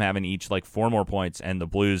combination of them having each, like, 4 more points and the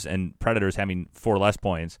Blues and Predators having 4 less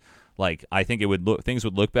points, Like I think things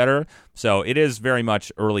would look better. So it is very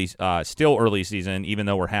much still early season, even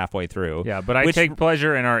though we're halfway through. Yeah, but I take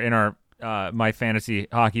pleasure in our my fantasy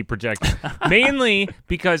hockey projection, mainly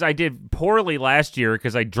because I did poorly last year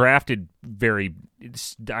because I did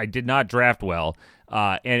not draft well.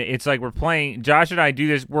 And it's like we're playing. Josh and I do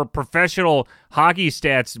this. We're professional hockey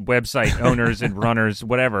stats website owners and runners,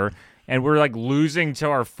 whatever. And we're like losing to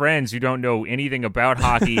our friends who don't know anything about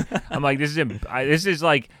hockey. I'm like, this is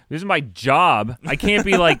my job. I can't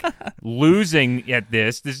be like losing at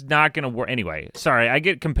this. This is not going to work. Anyway, sorry, I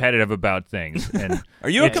get competitive about things. And are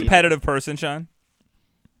you a competitive person, Sean?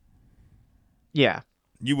 Yeah.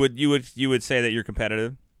 You would say that you're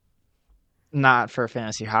competitive? Not for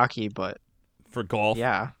fantasy hockey, but for golf.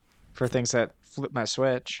 Yeah, for things that flip my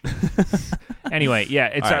switch. Anyway, yeah,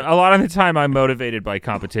 it's a lot of the time I'm motivated by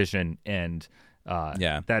competition, and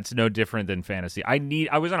that's no different than fantasy.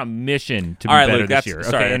 I was on a mission to be better Luke, this year.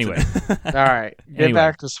 Sorry, okay, anyway. All right, get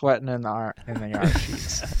back to sweating in the yard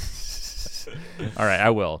sheets. All right, I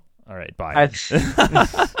will. All right, bye. I think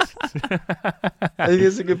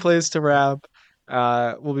it's a good place to wrap.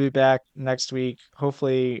 We'll be back next week,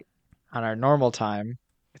 hopefully on our normal time.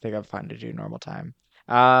 I think I'm fine to do normal time.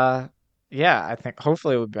 Yeah, I think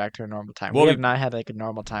hopefully we'll be back to a normal time. We have not had like a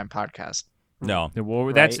normal time podcast. No,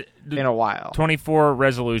 well, that's in a while. 24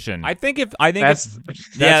 resolution. That's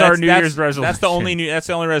our New Year's resolution. That's the only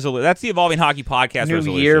resolution. That's the Evolving Hockey Podcast New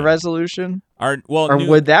resolution. Year resolution.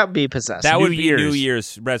 Would that be possessed? That would be New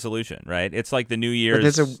Year's resolution, right? It's like the New Year's.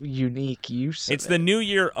 But there's a unique use. It's the New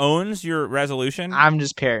Year owns your resolution. I'm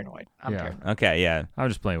just paranoid. Paranoid. Okay, yeah. I'm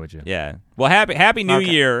just playing with you. Yeah. Well, happy New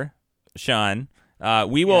Year, Sean.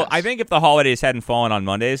 We will. Yes. I think if the holidays hadn't fallen on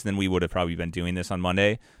Mondays, then we would have probably been doing this on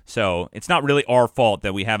Monday. So it's not really our fault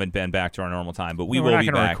that we haven't been back to our normal time. But we're not be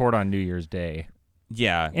going back. to record on New Year's Day.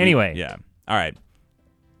 Yeah. Anyway. Yeah. All right.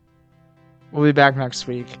 We'll be back next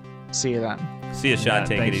week. See you then. See you, Sean.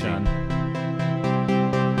 Take it easy. Sean.